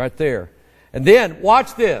 Right there. And then,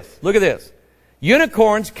 watch this. Look at this.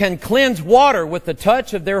 Unicorns can cleanse water with the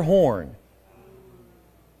touch of their horn.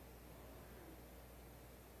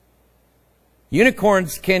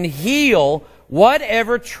 Unicorns can heal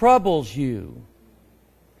whatever troubles you.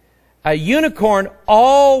 A unicorn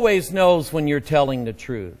always knows when you're telling the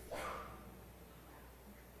truth.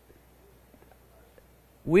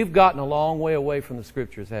 We've gotten a long way away from the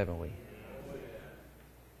Scriptures, haven't we?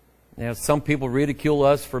 Now, some people ridicule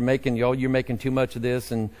us for making, you're making too much of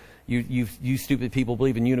this, and you stupid people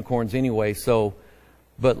believe in unicorns anyway. So,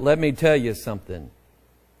 but let me tell you something.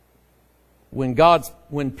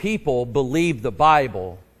 When people believe the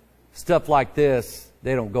Bible, stuff like this,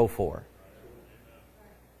 they don't go for.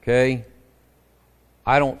 Okay?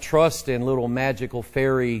 I don't trust in little magical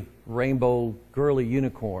fairy rainbow girly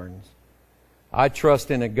unicorns. I trust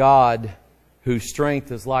in a God whose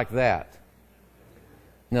strength is like that.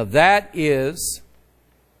 Now that is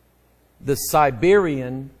the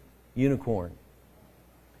Siberian unicorn.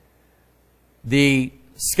 The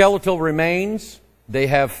skeletal remains they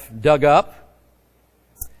have dug up.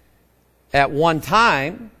 At one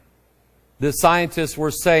time, the scientists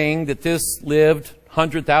were saying that this lived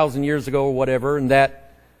 100,000 years ago or whatever, and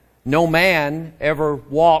that no man ever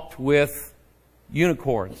walked with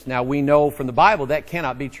unicorns. Now we know from the Bible that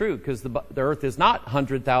cannot be true, because the earth is not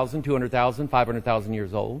 100,000, 200,000, 500,000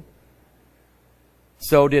 years old.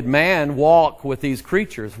 So did man walk with these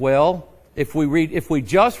creatures? Well, if we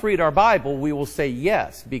just read our Bible, we will say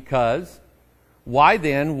yes, because why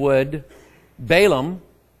then would Balaam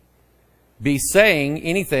be saying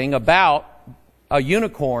anything about a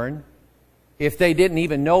unicorn if they didn't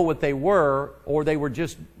even know what they were, or they were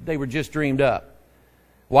just dreamed up?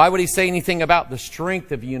 Why would he say anything about the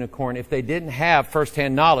strength of a unicorn if they didn't have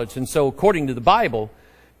first-hand knowledge? And so, according to the Bible,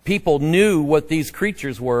 people knew what these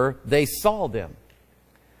creatures were. They saw them.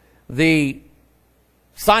 The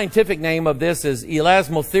scientific name of this is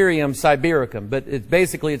Elasmotherium sibericum, but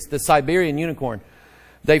it's the Siberian unicorn.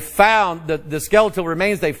 They found the skeletal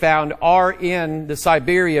remains they found are in the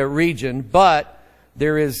Siberia region, but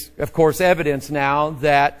there is, of course, evidence now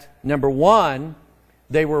that, number one,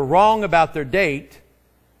 they were wrong about their date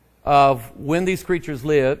of when these creatures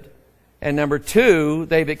lived, and number two,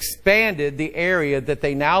 they've expanded the area that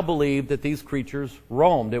they now believe that these creatures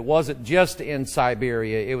roamed. It wasn't just in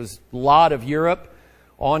Siberia. It was a lot of Europe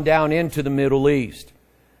on down into the Middle East.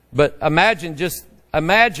 But imagine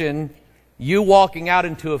you walking out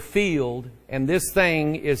into a field and this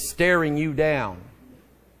thing is staring you down.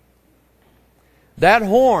 That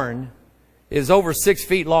horn is over 6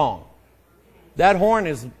 feet long. That horn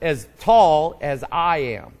is as tall as I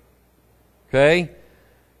am. Okay?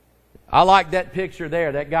 I like that picture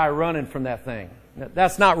there, that guy running from that thing.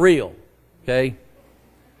 That's not real. Okay?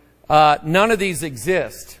 None of these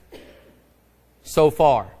exist so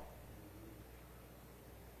far.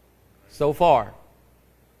 So far.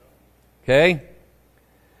 Okay?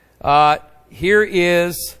 Here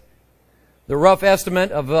is the rough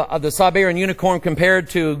estimate of the Siberian unicorn compared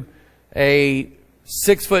to a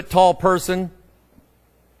 6 foot tall person.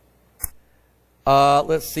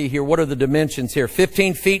 Let's see here. What are the dimensions here?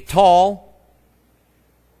 15 feet tall,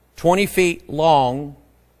 20 feet long,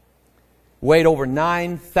 weighed over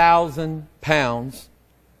 9,000 pounds.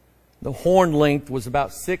 The horn length was about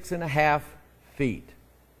 6.5 feet.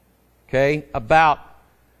 Okay? About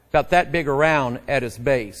that big around at its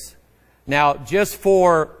base. Now, just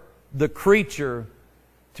for the creature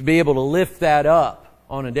to be able to lift that up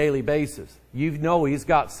on a daily basis, you know he's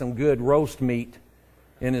got some good roast meat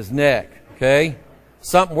in his neck. Okay?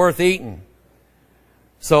 Something worth eating.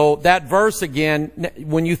 So that verse again,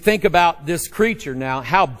 when you think about this creature now,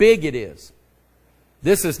 how big it is.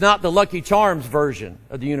 This is not the Lucky Charms version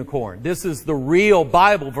of the unicorn. This is the real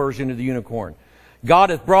Bible version of the unicorn. God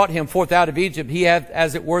hath brought him forth out of Egypt. He hath,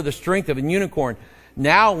 as it were, the strength of a unicorn.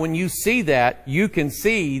 Now, when you see that, you can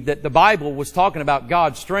see that the Bible was talking about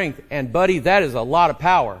God's strength. And buddy, that is a lot of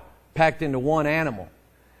power packed into one animal.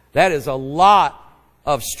 That is a lot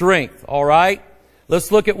of strength, all right?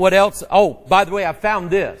 Let's look at what else. Oh, by the way, I found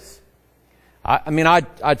this.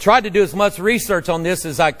 I tried to do as much research on this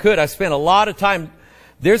as I could. I spent a lot of time.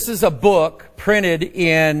 This is a book printed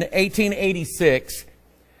in 1886.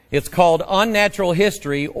 It's called Unnatural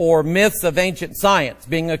History or Myths of Ancient Science,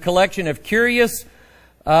 being a collection of curious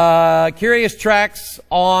tracts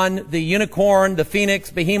on the unicorn, the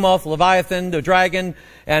phoenix, behemoth, leviathan, the dragon,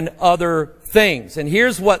 and other things. And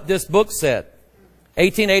here's what this book said.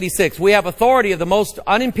 1886. We have authority of the most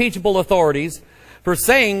unimpeachable authorities for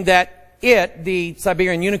saying that it, the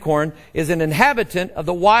Siberian unicorn, is an inhabitant of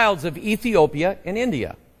the wilds of Ethiopia and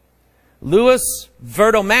India. Louis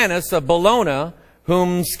Verdomanus of Bologna,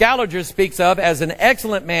 whom Scaliger speaks of as an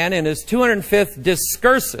excellent man in his 205th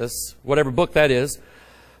Discursus, whatever book that is,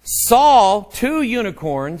 saw 2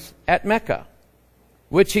 unicorns at Mecca,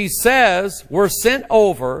 which he says were sent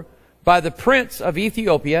over by the Prince of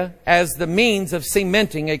Ethiopia as the means of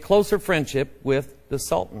cementing a closer friendship with the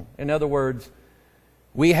Sultan. In other words,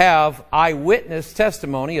 we have eyewitness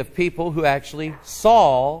testimony of people who actually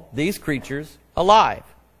saw these creatures alive.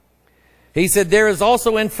 He said, there is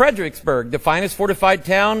also in Fredericksburg, the finest fortified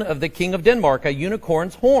town of the King of Denmark, a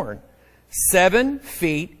unicorn's horn, 7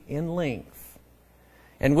 feet in length,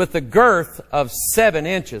 and with a girth of 7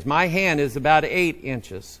 inches. My hand is about 8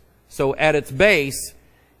 inches. So at its base,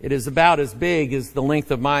 it is about as big as the length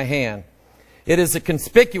of my hand. It is a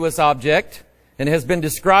conspicuous object and has been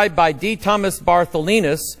described by D. Thomas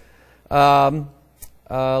Bartholinus.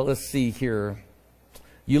 Let's see here.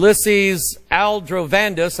 Ulysses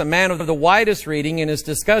Aldrovandus, a man of the widest reading in his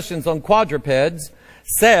discussions on quadrupeds,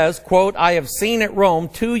 says, quote, I have seen at Rome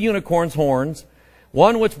 2 unicorns' horns,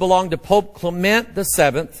 one which belonged to Pope Clement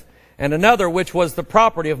VII, and another which was the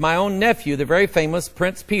property of my own nephew, the very famous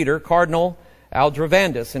Prince Peter, Cardinal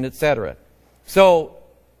Aldrovandus, and etc. So,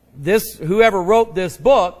 whoever wrote this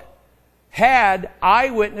book had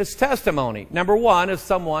eyewitness testimony. Number one is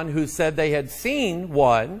someone who said they had seen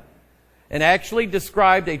one and actually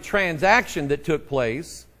described a transaction that took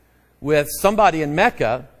place with somebody in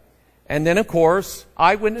Mecca. And then, of course,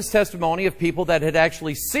 eyewitness testimony of people that had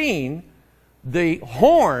actually seen the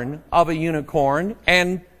horn of a unicorn,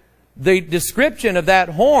 and the description of that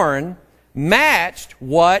horn matched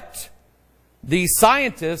what the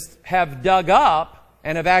scientists have dug up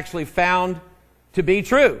and have actually found to be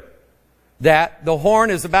true. That the horn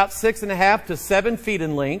is about 6.5 to 7 feet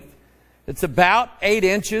in length. It's about 8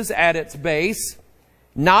 inches at its base.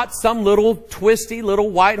 Not some little twisty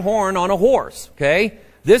little white horn on a horse. Okay?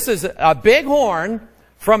 This is a big horn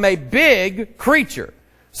from a big creature.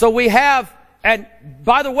 So we have, and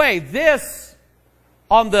by the way, this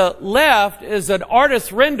on the left is an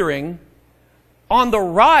artist's rendering. On the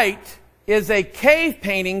right is a cave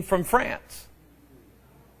painting from France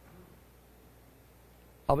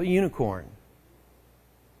of a unicorn.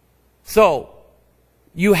 So,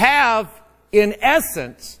 you have, in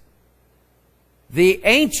essence, the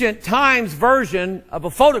ancient times version of a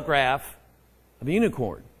photograph of a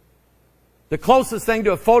unicorn. The closest thing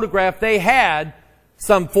to a photograph they had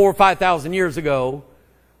some 4,000 or 5,000 years ago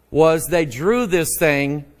was they drew this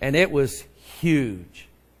thing, and it was huge.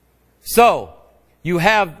 So, you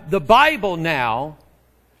have the Bible now.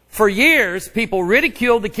 For years, people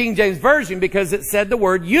ridiculed the King James Version because it said the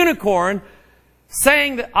word unicorn,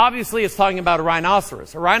 saying that obviously it's talking about a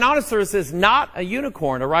rhinoceros. A rhinoceros is not a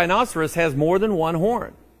unicorn. A rhinoceros has more than one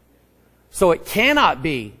horn. So it cannot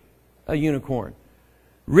be a unicorn.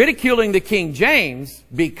 Ridiculing the King James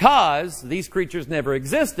because these creatures never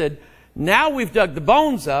existed. Now we've dug the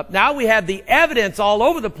bones up. Now we have the evidence all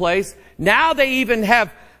over the place. Now they even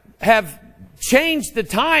have changed the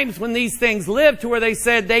times when these things lived to where they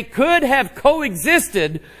said they could have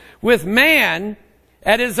coexisted with man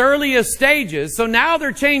at his earliest stages. So now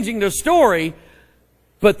they're changing the story,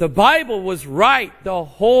 but the Bible was right the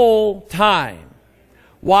whole time.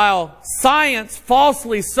 While science,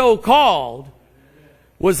 falsely so called,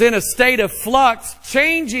 was in a state of flux,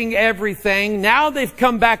 changing everything, now they've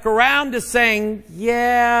come back around to saying,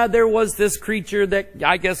 yeah, there was this creature that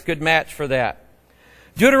I guess could match for that.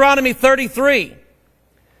 Deuteronomy 33,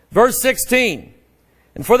 verse 16.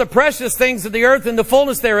 And for the precious things of the earth and the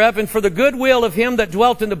fullness thereof, and for the good will of him that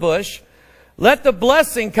dwelt in the bush, let the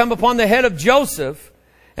blessing come upon the head of Joseph,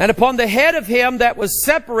 and upon the head of him that was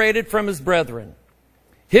separated from his brethren.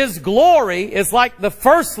 His glory is like the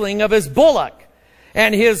firstling of his bullock,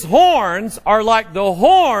 and his horns are like the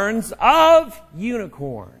horns of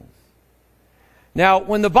unicorns. Now,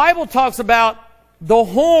 when the Bible talks about the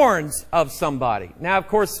horns of somebody, now, of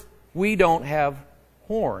course, we don't have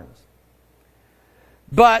horns.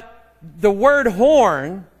 But the word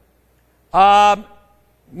horn,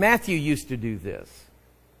 Matthew used to do this.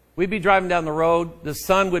 We'd be driving down the road. The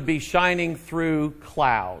sun would be shining through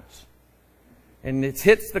clouds. And it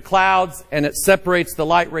hits the clouds and it separates the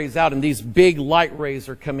light rays out. And these big light rays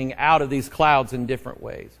are coming out of these clouds in different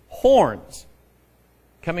ways. Horns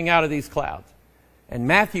coming out of these clouds. And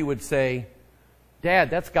Matthew would say, Dad,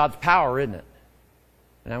 that's God's power, isn't it?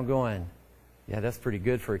 And I'm going, yeah, that's pretty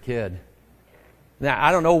good for a kid. Now,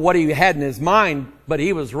 I don't know what he had in his mind, but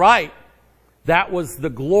he was right. That was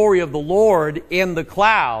the glory of the Lord in the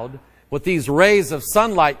cloud with these rays of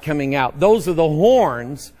sunlight coming out. Those are the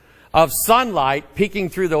horns of sunlight peeking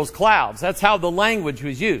through those clouds. That's how the language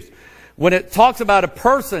was used. When it talks about a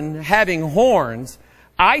person having horns,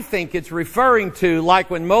 I think it's referring to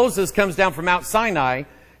like when Moses comes down from Mount Sinai,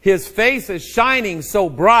 his face is shining so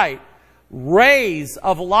bright, rays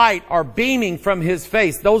of light are beaming from his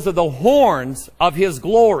face. Those are the horns of his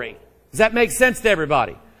glory. Does that make sense to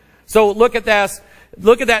everybody? So look at this.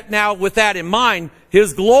 Look at that now with that in mind.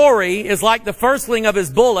 His glory is like the firstling of his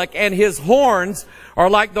bullock, and his horns are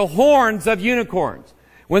like the horns of unicorns.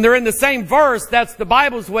 When they're in the same verse, that's the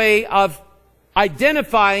Bible's way of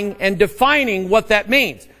identifying and defining what that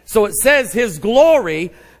means. So it says his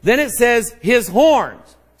glory, then it says his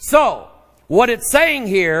horns. So, what it's saying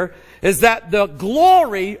here is that the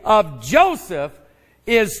glory of Joseph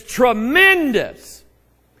is tremendous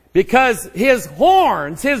because his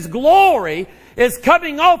horns, his glory is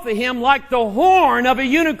coming off of him like the horn of a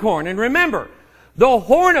unicorn. And remember, the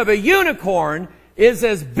horn of a unicorn is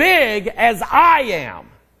as big as I am.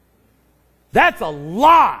 That's a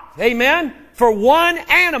lot. Amen? For one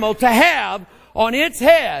animal to have on its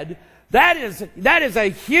head, that is a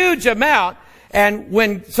huge amount. And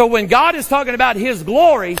when God is talking about his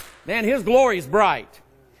glory, man, his glory is bright.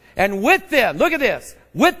 And with them, look at this,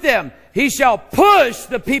 with them, he shall push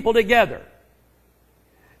the people together.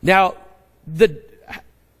 Now,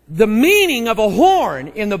 the meaning of a horn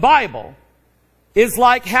in the Bible is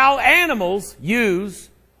like how animals use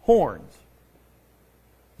horns.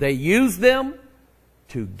 They use them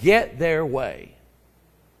to get their way.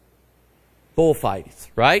 Bullfights,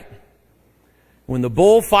 right? When the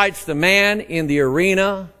bull fights the man in the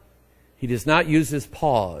arena, he does not use his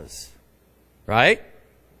paws, right?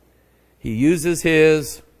 He uses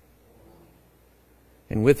his,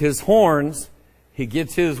 and with his horns, he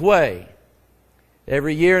gets his way.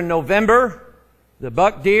 Every year in November, the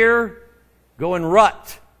buck deer go in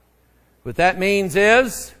rut. What that means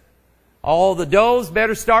is all the does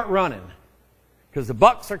better start running because the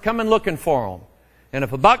bucks are coming looking for them. And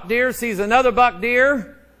if a buck deer sees another buck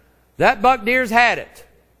deer, that buck deer's had it.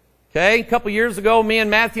 Okay, a couple years ago, me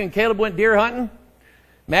and Matthew and Caleb went deer hunting.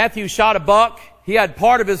 Matthew shot a buck. He had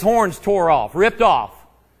part of his horns tore off, ripped off.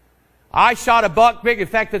 I shot a buck big. In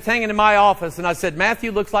fact, it's hanging in my office. And I said,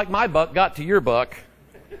 Matthew, looks like my buck got to your buck.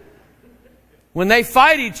 When they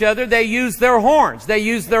fight each other, they use their horns. They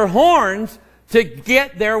use their horns to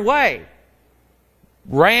get their way.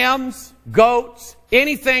 Rams, goats,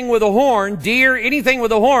 anything with a horn, deer, anything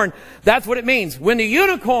with a horn, that's what it means. When the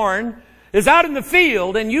unicorn is out in the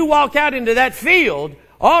field and you walk out into that field,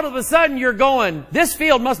 all of a sudden you're going, this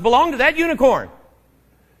field must belong to that unicorn.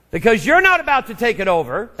 Because you're not about to take it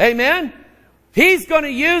over. Amen? He's going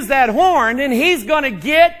to use that horn and he's going to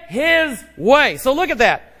get his way. So look at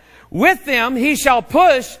that. With them he shall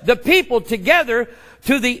push the people together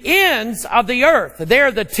to the ends of the earth. They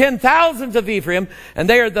are the 10,000s of Ephraim, and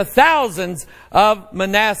they are the thousands of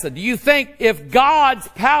Manasseh. Do you think if God's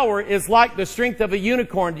power is like the strength of a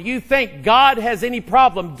unicorn, do you think God has any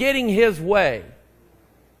problem getting his way?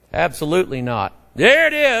 Absolutely not. There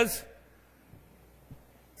it is.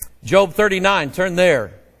 Job 39, turn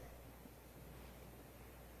there.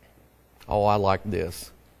 Oh, I like this.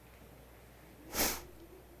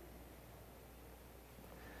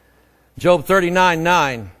 Job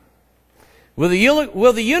 39:9. Will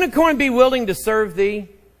the unicorn be willing to serve thee?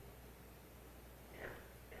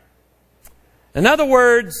 In other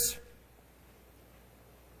words,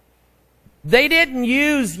 they didn't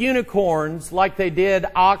use unicorns like they did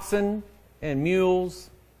oxen and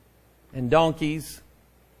mules and donkeys.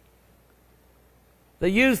 They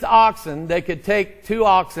used oxen. They could take 2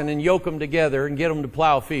 oxen and yoke them together and get them to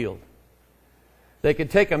plow a field. They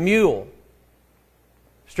could take a mule,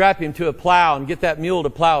 strap him to a plow and get that mule to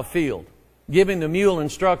plow a field. Giving the mule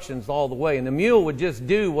instructions all the way. And the mule would just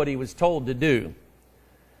do what he was told to do.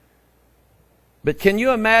 But can you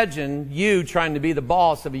imagine you trying to be the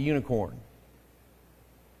boss of a unicorn?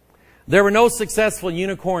 There were no successful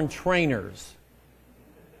unicorn trainers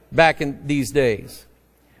back in these days.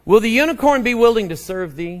 Will the unicorn be willing to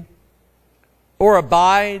serve thee? Or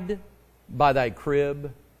abide by thy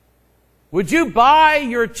crib? Would you buy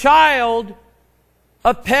your child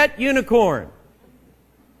a pet unicorn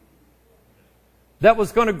that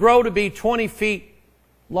was going to grow to be 20 feet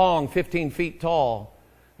long, 15 feet tall,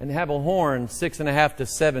 and have a horn 6.5 to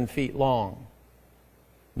 7 feet long?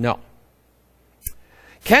 No.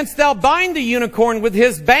 Canst thou bind the unicorn with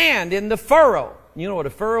his band in the furrow? You know what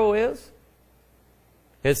a furrow is?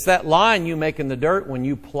 It's that line you make in the dirt when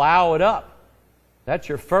you plow it up. That's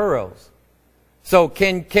your furrows. So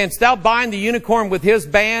canst thou bind the unicorn with his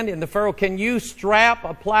band in the furrow? Can you strap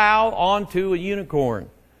a plow onto a unicorn?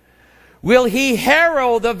 Will he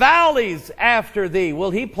harrow the valleys after thee?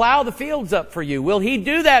 Will he plow the fields up for you? Will he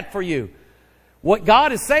do that for you? What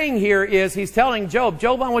God is saying here is he's telling Job,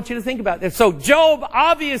 Job, I want you to think about this. So Job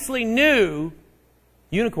obviously knew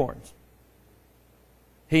unicorns.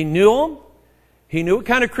 He knew them. He knew what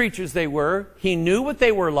kind of creatures they were. He knew what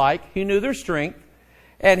they were like. He knew their strength.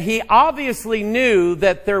 And he obviously knew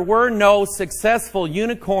that there were no successful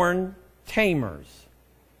unicorn tamers.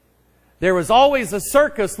 There was always a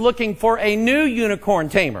circus looking for a new unicorn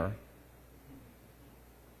tamer.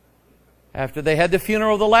 After they had the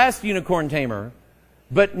funeral of the last unicorn tamer.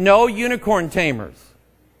 But no unicorn tamers.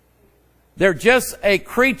 They're just a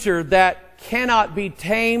creature that cannot be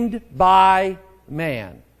tamed by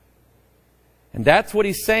man. And that's what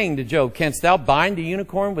he's saying to Job. Canst thou bind a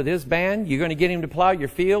unicorn with his band? You're going to get him to plow your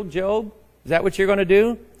field, Job? Is that what you're going to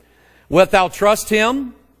do? Wilt thou trust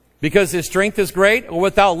him because his strength is great? Or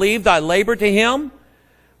wilt thou leave thy labor to him?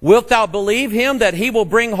 Wilt thou believe him that he will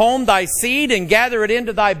bring home thy seed and gather it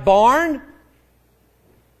into thy barn?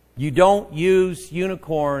 You don't use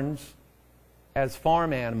unicorns as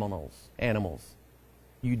farm animals.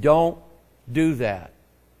 You don't do that.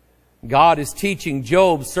 God is teaching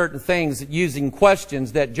Job certain things using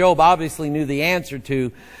questions that Job obviously knew the answer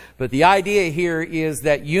to. But the idea here is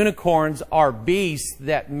that unicorns are beasts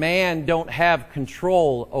that man don't have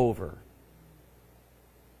control over.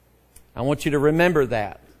 I want you to remember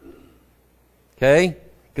that. Okay?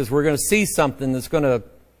 Because we're going to see something that's going to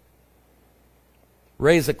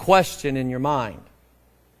raise a question in your mind.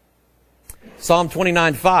 Psalm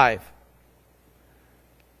 29:5.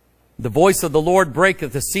 The voice of the Lord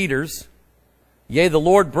breaketh the cedars. Yea, the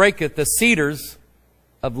Lord breaketh the cedars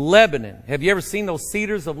of Lebanon. Have you ever seen those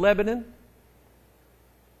cedars of Lebanon?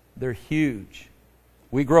 They're huge.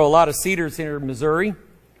 We grow a lot of cedars here in Missouri.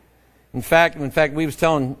 In fact, we was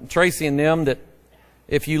telling Tracy and them that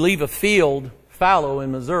if you leave a field fallow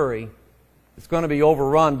in Missouri, it's going to be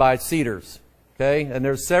overrun by cedars. Okay? And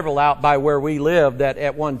there's several out by where we live that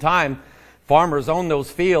at one time farmers own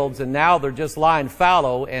those fields, and now they're just lying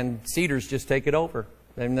fallow, and cedars just take it over.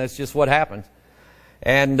 And that's just what happens.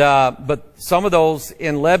 And but some of those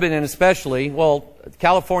in Lebanon especially, well,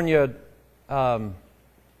 California, what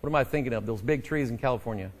am I thinking of? Those big trees in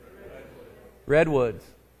California. Redwoods.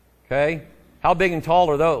 Okay? How big and tall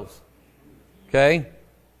are those? Okay?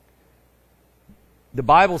 The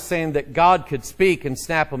Bible's saying that God could speak and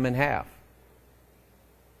snap them in half.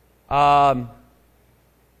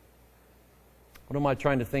 What am I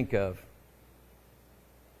trying to think of?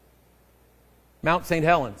 Mount St.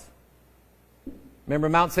 Helens. Remember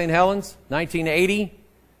Mount St. Helens? 1980?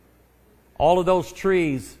 All of those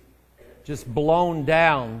trees just blown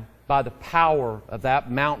down by the power of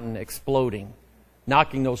that mountain exploding,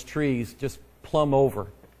 knocking those trees just plumb over.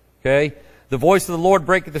 Okay? The voice of the Lord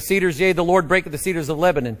breaketh the cedars, yea, the Lord breaketh the cedars of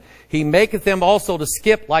Lebanon. He maketh them also to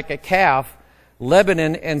skip like a calf,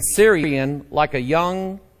 Lebanon and Syrian like a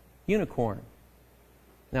young unicorn.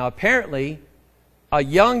 Now, apparently, a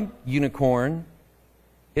young unicorn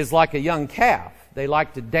is like a young calf. They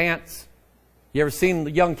like to dance. You ever seen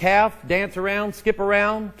the young calf dance around, skip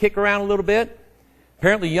around, kick around a little bit?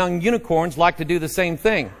 Apparently, young unicorns like to do the same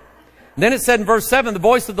thing. And then it said in verse 7, the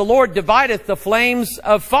voice of the Lord divideth the flames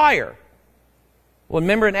of fire. Well,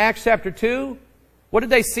 remember in Acts chapter 2, what did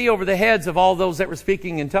they see over the heads of all those that were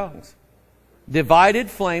speaking in tongues? Divided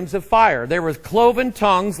flames of fire. There were cloven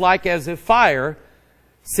tongues like as if fire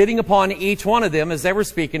sitting upon each one of them as they were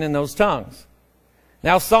speaking in those tongues.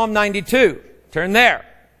 Now Psalm 92. Turn there.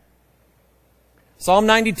 Psalm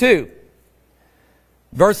 92.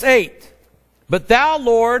 Verse 8. But thou,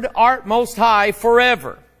 Lord, art most high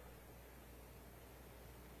forever.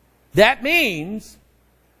 That means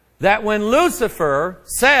that when Lucifer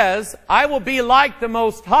says, I will be like the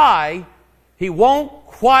Most High, he won't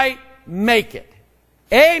quite make it.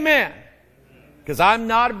 Amen. Because I'm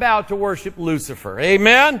not about to worship Lucifer.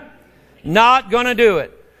 Amen? Not going to do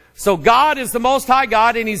it. So God is the Most High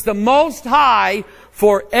God, and He's the Most High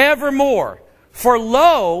forevermore. For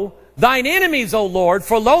lo, thine enemies, O Lord,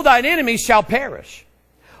 for lo, thine enemies shall perish.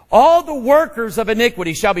 All the workers of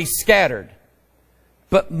iniquity shall be scattered.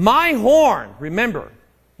 But my horn, remember,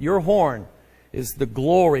 your horn is the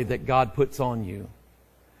glory that God puts on you.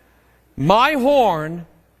 My horn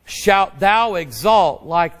shalt thou exalt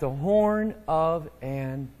like the horn of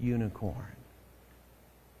an unicorn.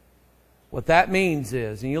 What that means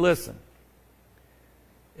is, and you listen,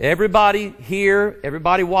 everybody here,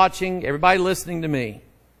 everybody watching, everybody listening to me,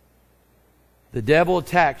 the devil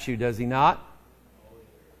attacks you, does he not?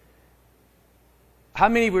 How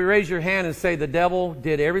many would raise your hand and say the devil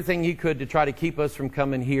did everything he could to try to keep us from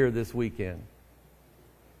coming here this weekend?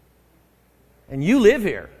 And you live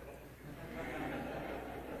here.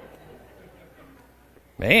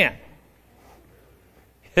 Man.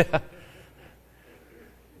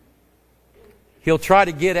 He'll try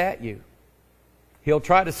to get at you. He'll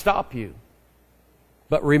try to stop you.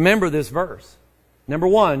 But remember this verse. Number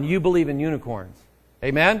one, you believe in unicorns.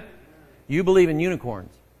 Amen? You believe in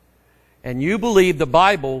unicorns. And you believe the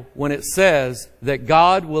Bible when it says that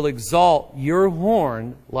God will exalt your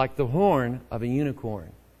horn like the horn of a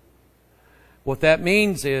unicorn. What that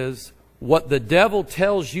means is what the devil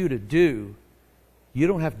tells you to do, you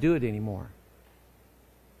don't have to do it anymore.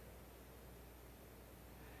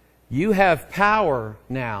 You have power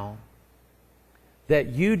now that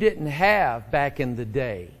you didn't have back in the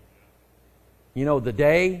day. You know, the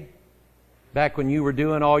day, back when you were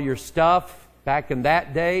doing all your stuff, back in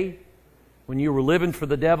that day, when you were living for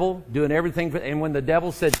the devil, doing everything, and when the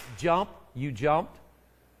devil said jump, you jumped.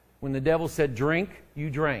 When the devil said drink, you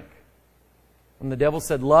drank. When the devil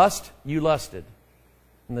said lust, you lusted.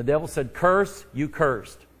 When the devil said curse, you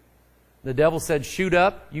cursed. The devil said shoot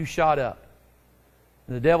up, you shot up.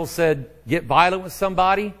 When the devil said get violent with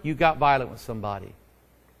somebody, you got violent with somebody.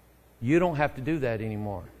 You don't have to do that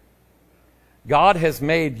anymore. God has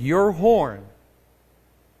made your horn,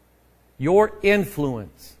 your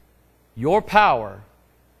influence, your power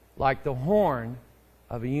like the horn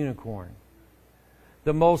of a unicorn.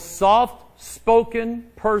 The most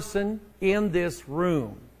soft-spoken person in this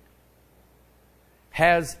room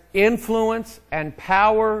has influence and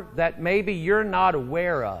power that maybe you're not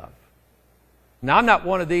aware of. Now, I'm not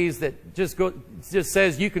one of these that just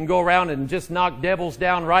says you can go around and just knock devils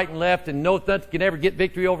down right and left and nothing can ever get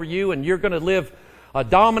victory over you and you're going to live a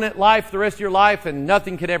dominant life the rest of your life and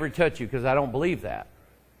nothing can ever touch you, because I don't believe that.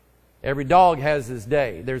 Every dog has his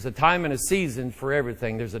day. There's a time and a season for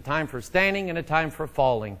everything. There's a time for standing and a time for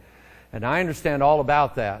falling. And I understand all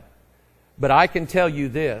about that. But I can tell you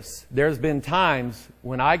this. There's been times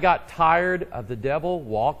when I got tired of the devil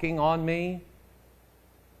walking on me.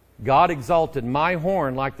 God exalted my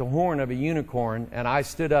horn like the horn of a unicorn, and I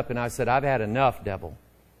stood up and I said, I've had enough, devil.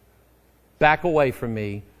 Back away from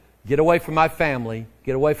me. Get away from my family.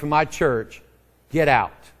 Get away from my church. Get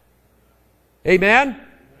out. Amen?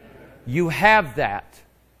 You have that.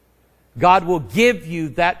 God will give you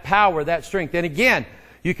that power, that strength. And again,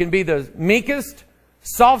 you can be the meekest,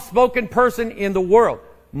 soft-spoken person in the world.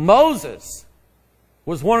 Moses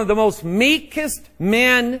was one of the most meekest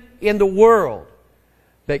men in the world.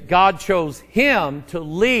 That God chose him to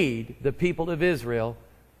lead the people of Israel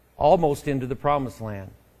almost into the promised land.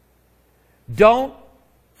 Don't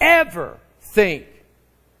ever think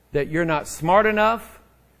that you're not smart enough,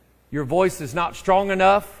 your voice is not strong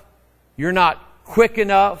enough, you're not quick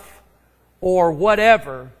enough, or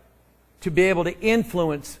whatever, to be able to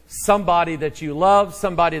influence somebody that you love,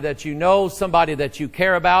 somebody that you know, somebody that you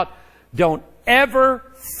care about. Don't ever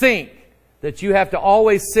think that you have to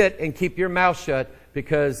always sit and keep your mouth shut,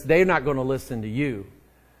 because they're not going to listen to you.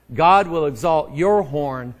 God will exalt your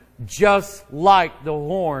horn just like the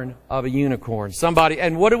horn of a unicorn.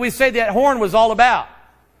 And what did we say that horn was all about?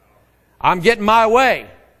 I'm getting my way.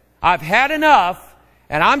 I've had enough,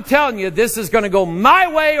 and I'm telling you, this is going to go my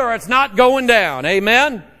way or it's not going down.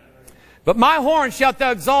 Amen? But my horn shalt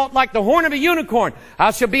thou exalt like the horn of a unicorn.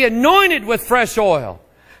 I shall be anointed with fresh oil.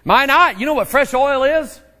 Mine eye. You know what fresh oil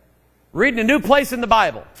is? Reading a new place in the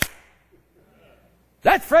Bible.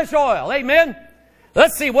 That's fresh oil. Amen.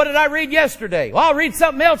 Let's see. What did I read yesterday? Well, I'll read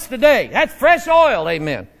something else today. That's fresh oil.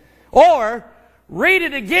 Amen. Or read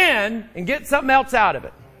it again and get something else out of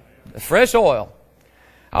it. Fresh oil.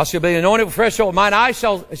 I shall be anointed with fresh oil. Mine eyes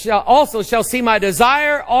shall see my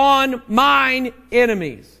desire on mine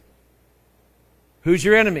enemies. Who's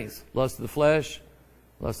your enemies? Lust of the flesh,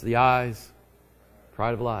 lust of the eyes,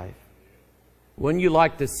 pride of life. Wouldn't you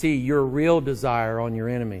like to see your real desire on your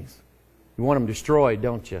enemies? You want them destroyed,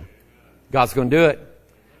 don't you? God's going to do it.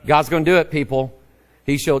 God's going to do it, people.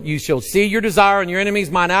 You shall see your desire on your enemies.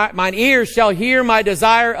 Mine ears shall hear my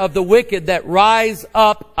desire of the wicked that rise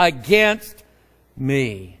up against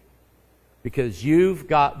me. Because you've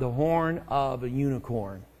got the horn of a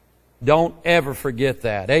unicorn. Don't ever forget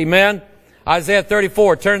that. Amen? Isaiah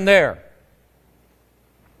 34, turn there.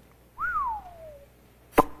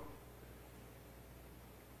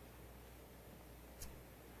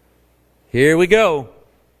 Here we go.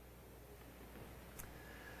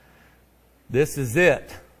 This is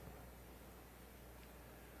it.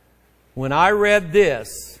 When I read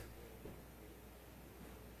this,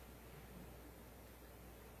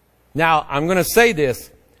 now I'm going to say this.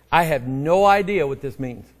 I have no idea what this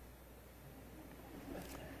means.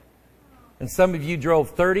 And some of you drove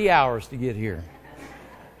 30 hours to get here.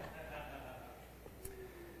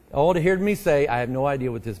 All to hear me say, I have no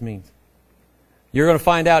idea what this means. You're going to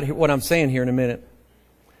find out what I'm saying here in a minute.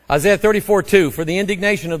 Isaiah 34:2, for the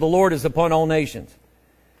indignation of the Lord is upon all nations,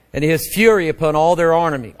 and His fury upon all their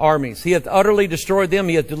armies. He hath utterly destroyed them.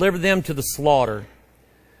 He hath delivered them to the slaughter.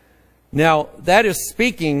 Now, that is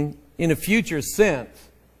speaking in a future sense.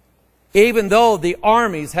 Even though the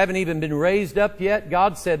armies haven't even been raised up yet,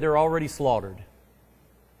 God said they're already slaughtered.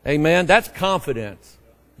 Amen? That's confidence.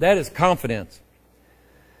 That is confidence.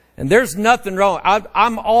 And there's nothing wrong.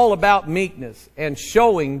 I'm all about meekness and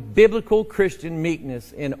showing biblical Christian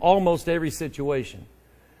meekness in almost every situation.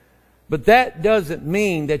 But that doesn't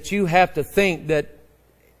mean that you have to think that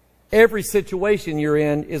every situation you're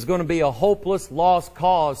in is going to be a hopeless, lost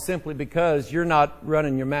cause simply because you're not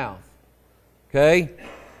running your mouth. Okay?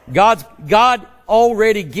 God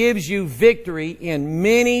already gives you victory in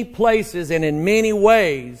many places and in many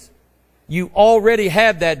ways. You already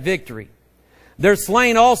have that victory. Their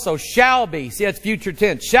slain also shall be, see that's future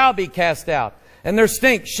tense, shall be cast out. And their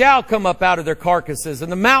stink shall come up out of their carcasses.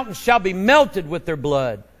 And the mountains shall be melted with their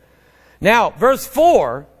blood. Now, verse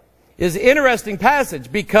 4 is an interesting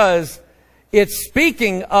passage because it's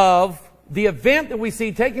speaking of the event that we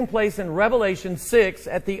see taking place in Revelation 6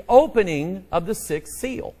 at the opening of the sixth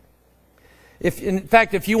seal. In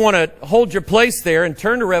fact, if you want to hold your place there and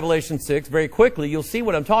turn to Revelation 6 very quickly, you'll see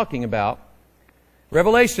what I'm talking about.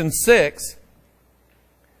 Revelation 6,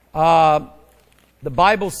 the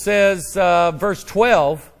Bible says, verse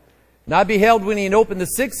 12, and I beheld when he had opened the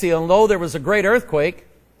sixth seal, and lo, there was a great earthquake.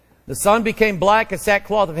 The sun became black as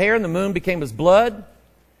sackcloth of hair, and the moon became as blood.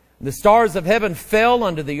 And the stars of heaven fell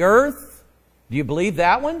unto the earth. Do you believe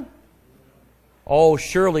that one? Oh,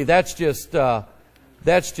 surely that's just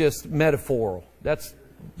metaphorical. That's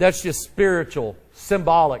just spiritual,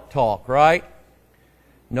 symbolic talk, right?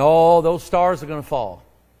 No, those stars are going to fall.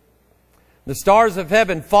 The stars of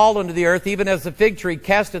heaven fall unto the earth, even as the fig tree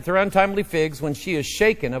casteth her untimely figs when she is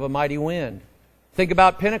shaken of a mighty wind. Think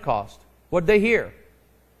about Pentecost. What did they hear?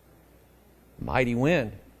 Mighty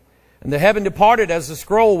wind. And the heaven departed as the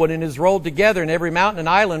scroll when it is rolled together, and every mountain and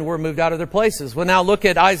island were moved out of their places. Well, now look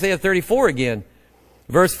at Isaiah 34 again.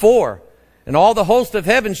 Verse 4. And all the host of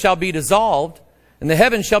heaven shall be dissolved, and the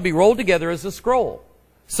heavens shall be rolled together as a scroll.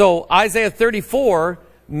 So Isaiah 34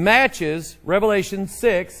 matches Revelation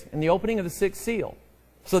 6 and the opening of the sixth seal.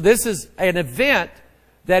 So this is an event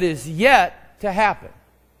that is yet to happen.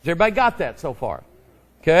 Has everybody got that so far?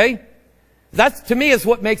 Okay? That, to me, is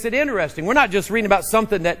what makes it interesting. We're not just reading about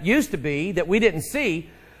something that used to be, that we didn't see.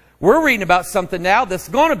 We're reading about something now that's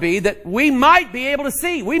going to be that we might be able to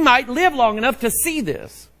see. We might live long enough to see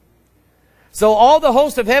this. So all the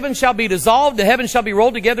hosts of heaven shall be dissolved, the heavens shall be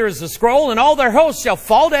rolled together as a scroll, and all their hosts shall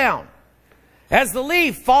fall down. As the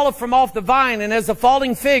leaf falleth from off the vine, and as the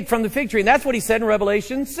falling fig from the fig tree. And that's what he said in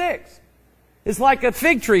Revelation 6. It's like a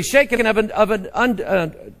fig tree shaken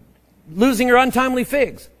losing her untimely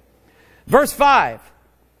figs. Verse 5.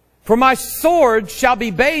 For my sword shall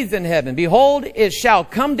be bathed in heaven. Behold, it shall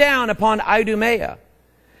come down upon Idumea,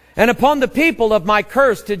 and upon the people of my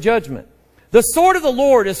curse to judgment. The sword of the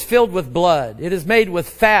Lord is filled with blood. It is made with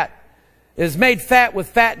fat. It is made fat with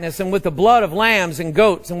fatness, and with the blood of lambs and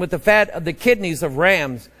goats, and with the fat of the kidneys of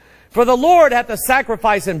rams. For the Lord hath a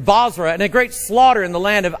sacrifice in Bozrah, and a great slaughter in the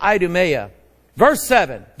land of Idumea. Verse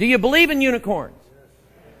 7. Do you believe in unicorns?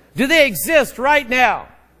 Do they exist right now?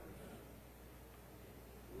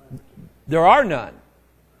 There are none.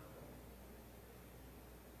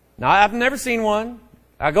 Now, I've never seen one.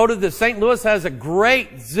 I go to the St. Louis has a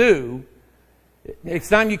great zoo. Next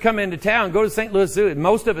time you come into town, go to St. Louis Zoo.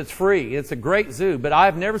 Most of it's free. It's a great zoo. But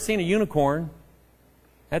I've never seen a unicorn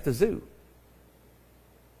at the zoo.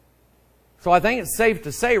 So I think it's safe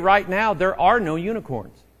to say right now there are no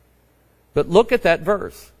unicorns. But look at that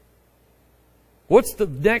verse. What's the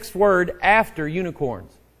next word after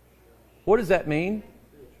unicorns? What does that mean?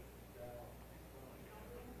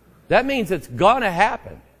 That means it's going to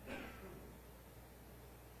happen.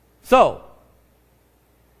 So,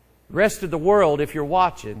 rest of the world, if you're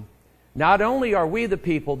watching, not only are we the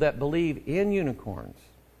people that believe in unicorns,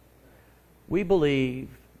 we believe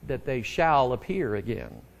that they shall appear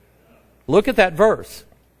again. Look at that verse.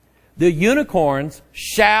 The unicorns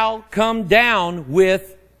shall come down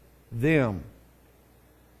with them.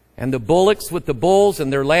 And the bullocks with the bulls,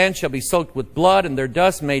 and their land shall be soaked with blood, and their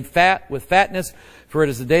dust made fat with fatness. For it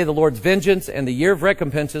is the day of the Lord's vengeance, and the year of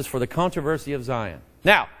recompenses for the controversy of Zion.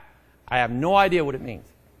 Now, I have no idea what it means.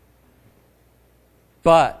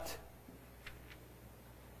 But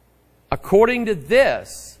according to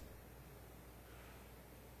this,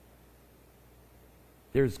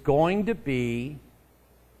 there's going to be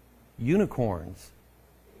unicorns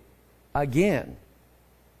again,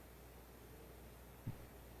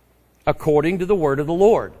 according to the word of the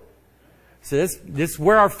Lord. So this is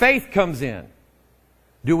where our faith comes in.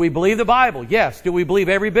 Do we believe the Bible? Yes. Do we believe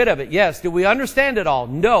every bit of it? Yes. Do we understand it all?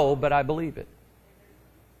 No, but I believe it.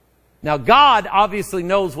 Now, God obviously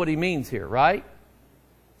knows what He means here, right?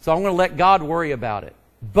 So I'm going to let God worry about it.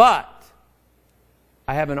 But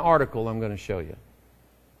I have an article I'm going to show you.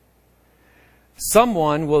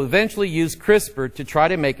 Someone will eventually use CRISPR to try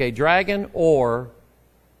to make a dragon or...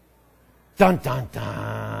 Dun, dun,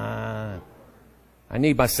 dun. I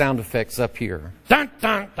need my sound effects up here. Dun,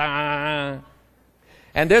 dun, dun.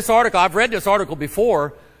 And this article, I've read this article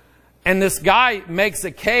before, and this guy makes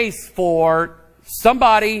a case for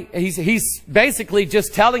somebody, he's basically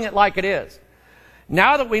just telling it like it is.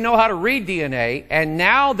 Now that we know how to read DNA, and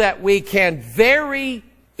now that we can very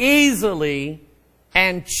easily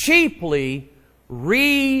and cheaply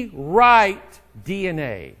rewrite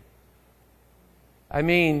DNA. I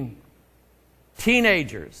mean,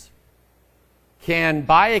 teenagers can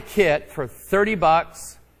buy a kit for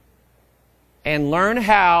 $30 and learn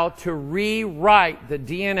how to rewrite the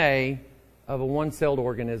DNA of a one-celled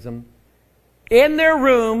organism in their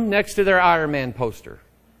room next to their Iron Man poster.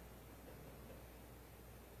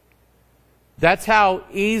 That's how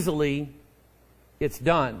easily it's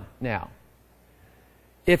done now.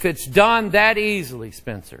 If it's done that easily,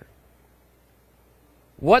 Spencer,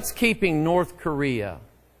 what's keeping North Korea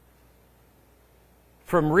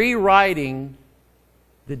from rewriting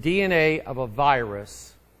the DNA of a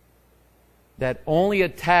virus that only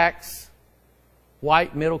attacks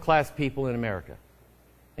white middle-class people in America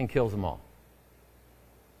and kills them all?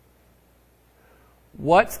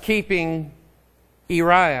 What's keeping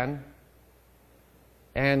Iran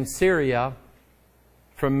and Syria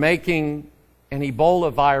from making an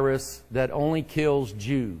Ebola virus that only kills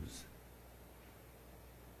Jews?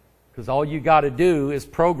 Because all you got to do is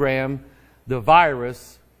program the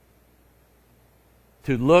virus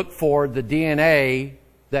to look for the DNA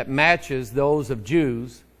that matches those of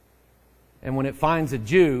Jews, and when it finds a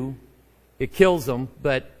Jew, it kills them,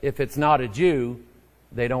 but if it's not a Jew,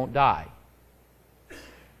 they don't die.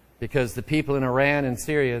 Because the people in Iran and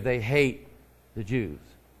Syria, they hate the Jews.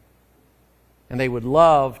 And they would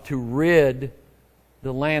love to rid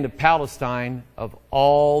the land of Palestine of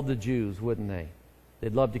all the Jews, wouldn't they?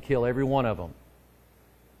 They'd love to kill every one of them.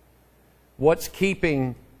 What's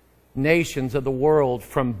keeping nations of the world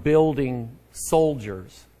from building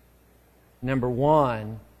soldiers? Number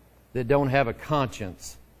one, that don't have a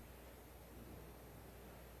conscience.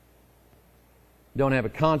 Don't have a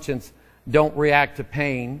conscience, don't react to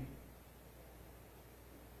pain,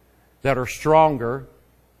 that are stronger,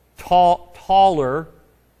 taller.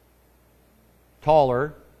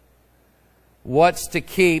 What's to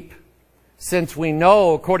keep, since we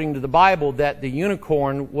know, according to the Bible, that the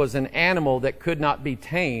unicorn was an animal that could not be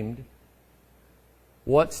tamed,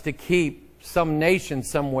 what's to keep some nation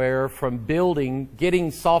somewhere from getting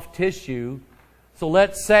soft tissue? So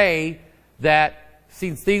let's say that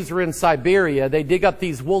since these are in Siberia, they dig up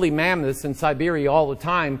these woolly mammoths in Siberia all the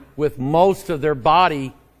time with most of their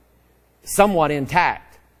body somewhat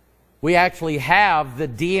intact. We actually have the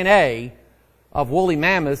DNA of woolly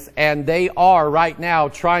mammoths, and they are right now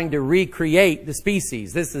trying to recreate the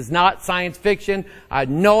species. This is not science fiction. I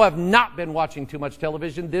know I've not been watching too much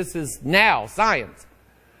television. This is now science.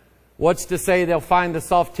 What's to say they'll find the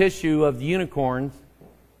soft tissue of the unicorns,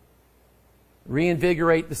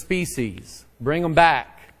 reinvigorate the species, bring them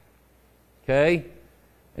back, okay,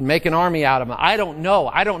 and make an army out of them? I don't know.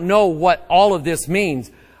 I don't know what all of this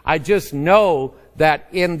means. I just know that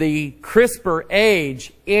in the CRISPR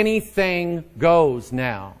age, anything goes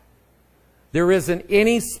now. There isn't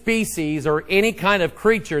any species or any kind of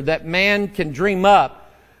creature that man can dream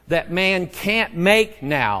up that man can't make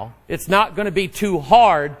now. It's not going to be too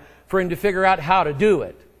hard for him to figure out how to do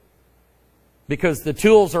it, because the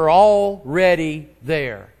tools are already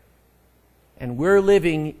there. And we're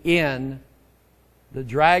living in the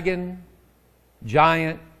dragon,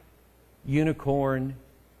 giant, unicorn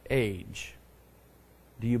age.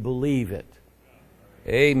 Do you believe it?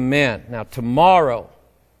 Amen. Now tomorrow,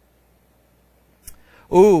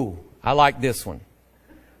 I like this one.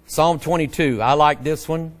 Psalm 22. I like this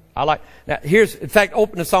one. Now here's, in fact,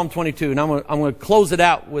 open to Psalm 22, and I'm going to close it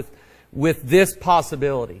out with this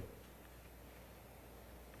possibility.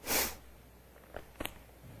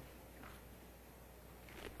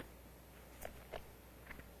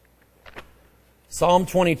 Psalm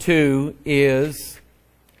 22 is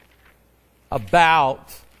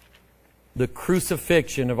about the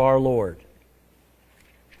crucifixion of our Lord.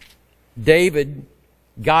 David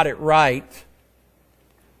got it right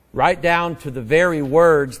down to the very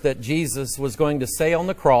words that Jesus was going to say on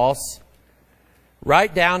the cross,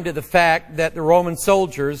 right down to the fact that the Roman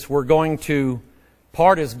soldiers were going to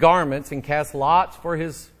part his garments and cast lots for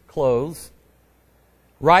his clothes,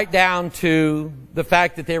 right down to the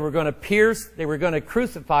fact that they were going to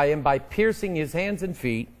crucify him by piercing his hands and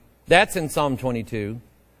feet. That's in Psalm 22.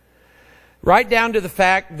 Right down to the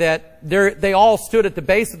fact that they all stood at the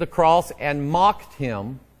base of the cross and mocked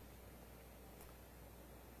him.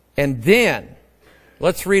 And then,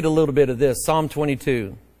 let's read a little bit of this. Psalm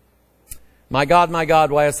 22. My God,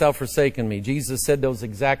 why hast thou forsaken me? Jesus said those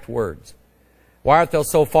exact words. Why art thou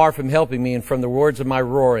so far from helping me and from the words of my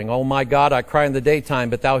roaring? O my God, I cry in the daytime,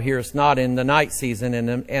 but thou hearest not, in the night season,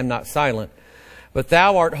 and am not silent. But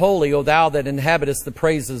thou art holy, O thou that inhabitest the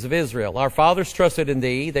praises of Israel. Our fathers trusted in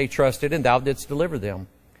thee, they trusted, and thou didst deliver them.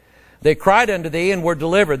 They cried unto thee, and were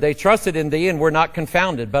delivered. They trusted in thee, and were not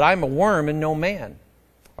confounded. But I am a worm, and no man,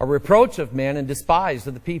 a reproach of men, and despised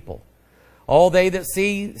of the people. All they that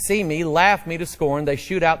see me laugh me to scorn. They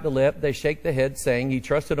shoot out the lip, they shake the head, saying, He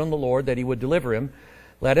trusted on the Lord, that he would deliver him.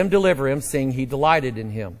 Let him deliver him, seeing he delighted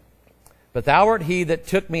in him. But thou art he that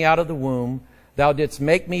took me out of the womb. Thou didst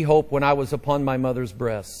make me hope when I was upon my mother's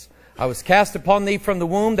breasts. I was cast upon thee from the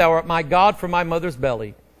womb. Thou art my God from my mother's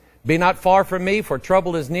belly. Be not far from me, for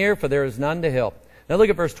trouble is near, for there is none to help. Now look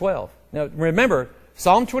at verse 12. Now remember,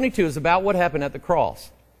 Psalm 22 is about what happened at the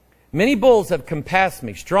cross. Many bulls have compassed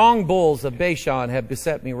me. Strong bulls of Bashan have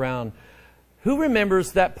beset me round. Who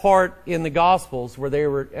remembers that part in the Gospels where they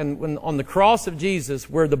were, and when on the cross of Jesus,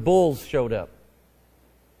 where the bulls showed up?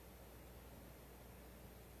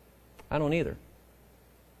 I don't either.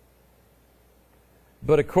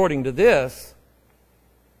 But according to this,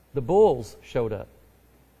 the bulls showed up.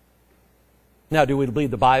 Now, do we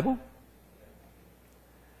believe the Bible?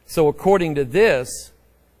 So according to this,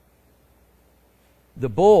 the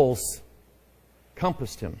bulls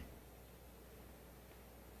compassed him.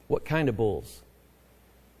 What kind of bulls?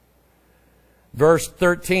 Verse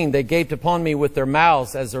 13, they gaped upon me with their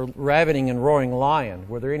mouths as a ravening and roaring lion.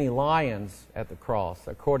 Were there any lions at the cross?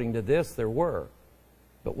 According to this, there were.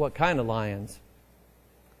 But what kind of lions?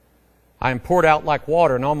 I am poured out like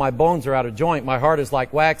water, and all my bones are out of joint. My heart is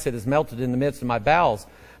like wax, it is melted in the midst of my bowels.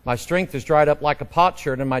 My strength is dried up like a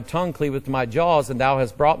potsherd, and my tongue cleaveth to my jaws, and thou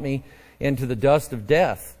hast brought me into the dust of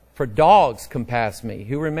death. For dogs compass me.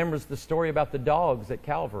 Who remembers the story about the dogs at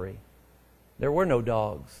Calvary? There were no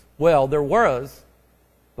dogs. Well, there was,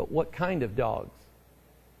 but what kind of dogs?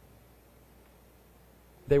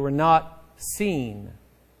 They were not seen,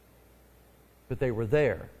 but they were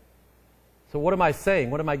there. So what am I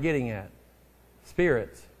saying? What am I getting at?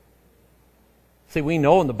 Spirits. See, we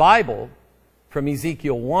know in the Bible from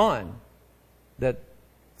Ezekiel 1 that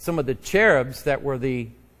some of the cherubs that were the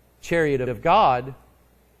chariot of God,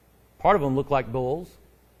 part of them looked like bulls,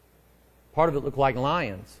 part of it looked like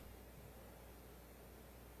lions.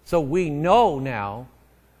 So we know now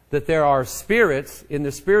that there are spirits in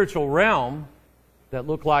the spiritual realm that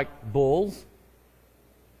look like bulls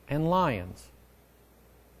and lions.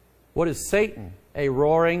 What is Satan? A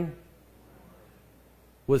roaring?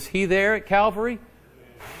 Was he there at Calvary?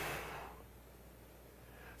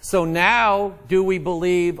 So now, do we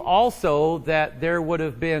believe also that there would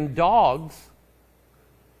have been dogs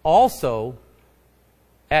also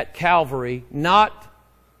at Calvary, not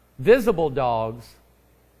visible dogs,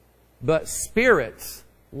 but spirits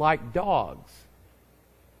like dogs?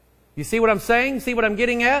 You see what I'm saying? See what I'm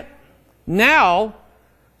getting at? Now,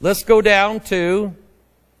 let's go down to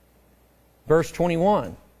verse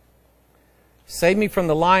 21. Save me from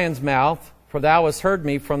the lion's mouth, for thou hast heard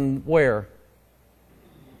me from where?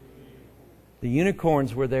 The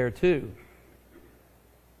unicorns were there too.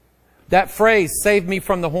 That phrase, save me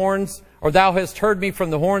from the horns, or thou hast heard me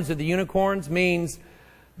from the horns of the unicorns, means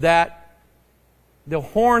that the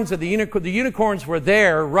horns of the unicorns were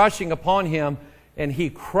there rushing upon him, and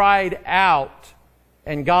he cried out,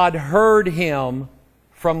 and God heard him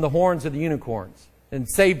from the horns of the unicorns and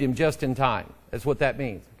saved him just in time. That's what that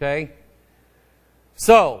means, okay?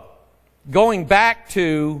 So, going back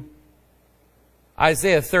to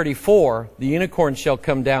Isaiah 34, the unicorn shall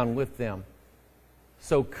come down with them.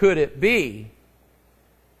 So could it be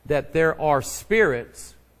that there are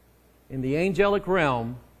spirits in the angelic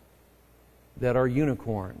realm that are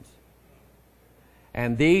unicorns?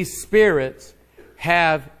 And these spirits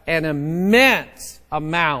have an immense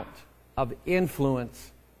amount of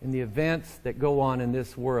influence in the events that go on in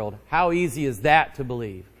this world. How easy is that to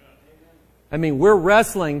believe? I mean, we're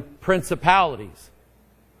wrestling principalities.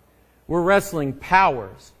 We're wrestling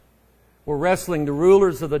powers. We're wrestling the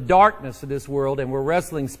rulers of the darkness of this world, and we're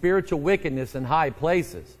wrestling spiritual wickedness in high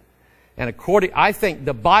places. And I think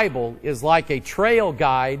the Bible is like a trail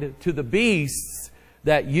guide to the beasts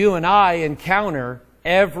that you and I encounter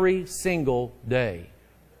every single day.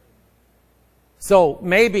 So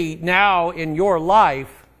maybe now in your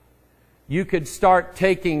life, you could start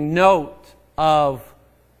taking note of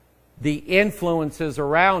the influences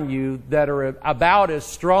around you that are about as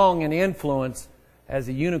strong an influence as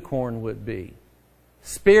a unicorn would be.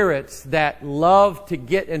 Spirits that love to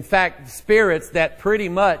get, in fact, spirits that pretty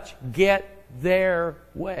much get their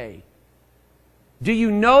way. Do you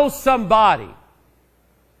know somebody,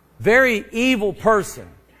 very evil person,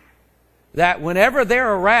 that whenever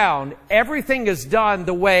they're around, everything is done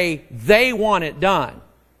the way they want it done?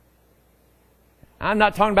 I'm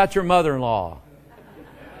not talking about your mother-in-law.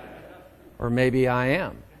 Or maybe I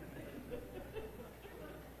am.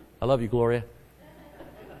 I love you, Gloria.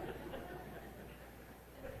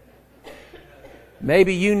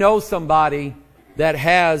 Maybe you know somebody that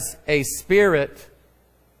has a spirit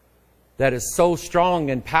that is so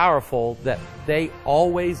strong and powerful that they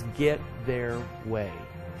always get their way.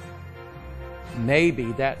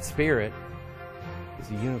 Maybe that spirit is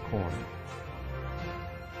a unicorn.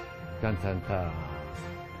 Dun, dun, dun.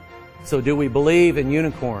 So do we believe in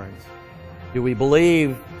unicorns? Do we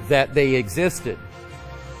believe that they existed?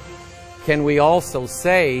 Can we also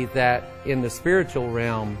say that in the spiritual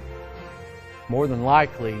realm, more than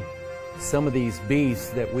likely, some of these beasts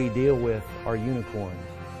that we deal with are unicorns?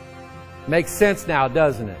 Makes sense now,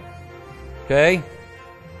 doesn't it? Okay?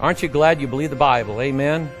 Aren't you glad you believe the Bible?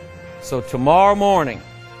 Amen? So tomorrow morning,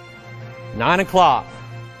 9 o'clock,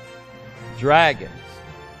 dragons.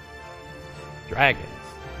 Dragons.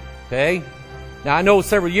 Okay? Now I know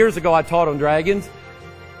several years ago I taught on dragons.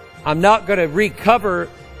 I'm not going to recover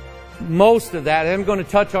most of that. I'm going to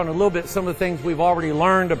touch on a little bit some of the things we've already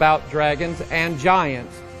learned about dragons and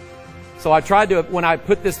giants. So I tried to, when I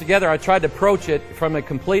put this together, I tried to approach it from a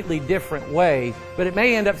completely different way, but it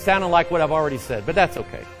may end up sounding like what I've already said, but that's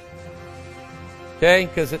okay. Okay?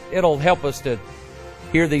 Because it'll help us to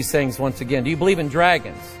hear these things once again. Do you believe in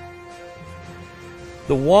dragons?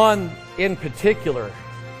 The one in particular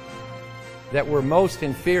that we're most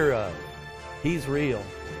in fear of, he's real.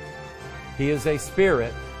 He is a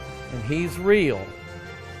spirit, and he's real,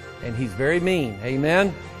 and he's very mean.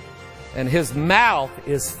 Amen? And his mouth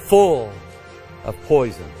is full of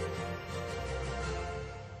poison.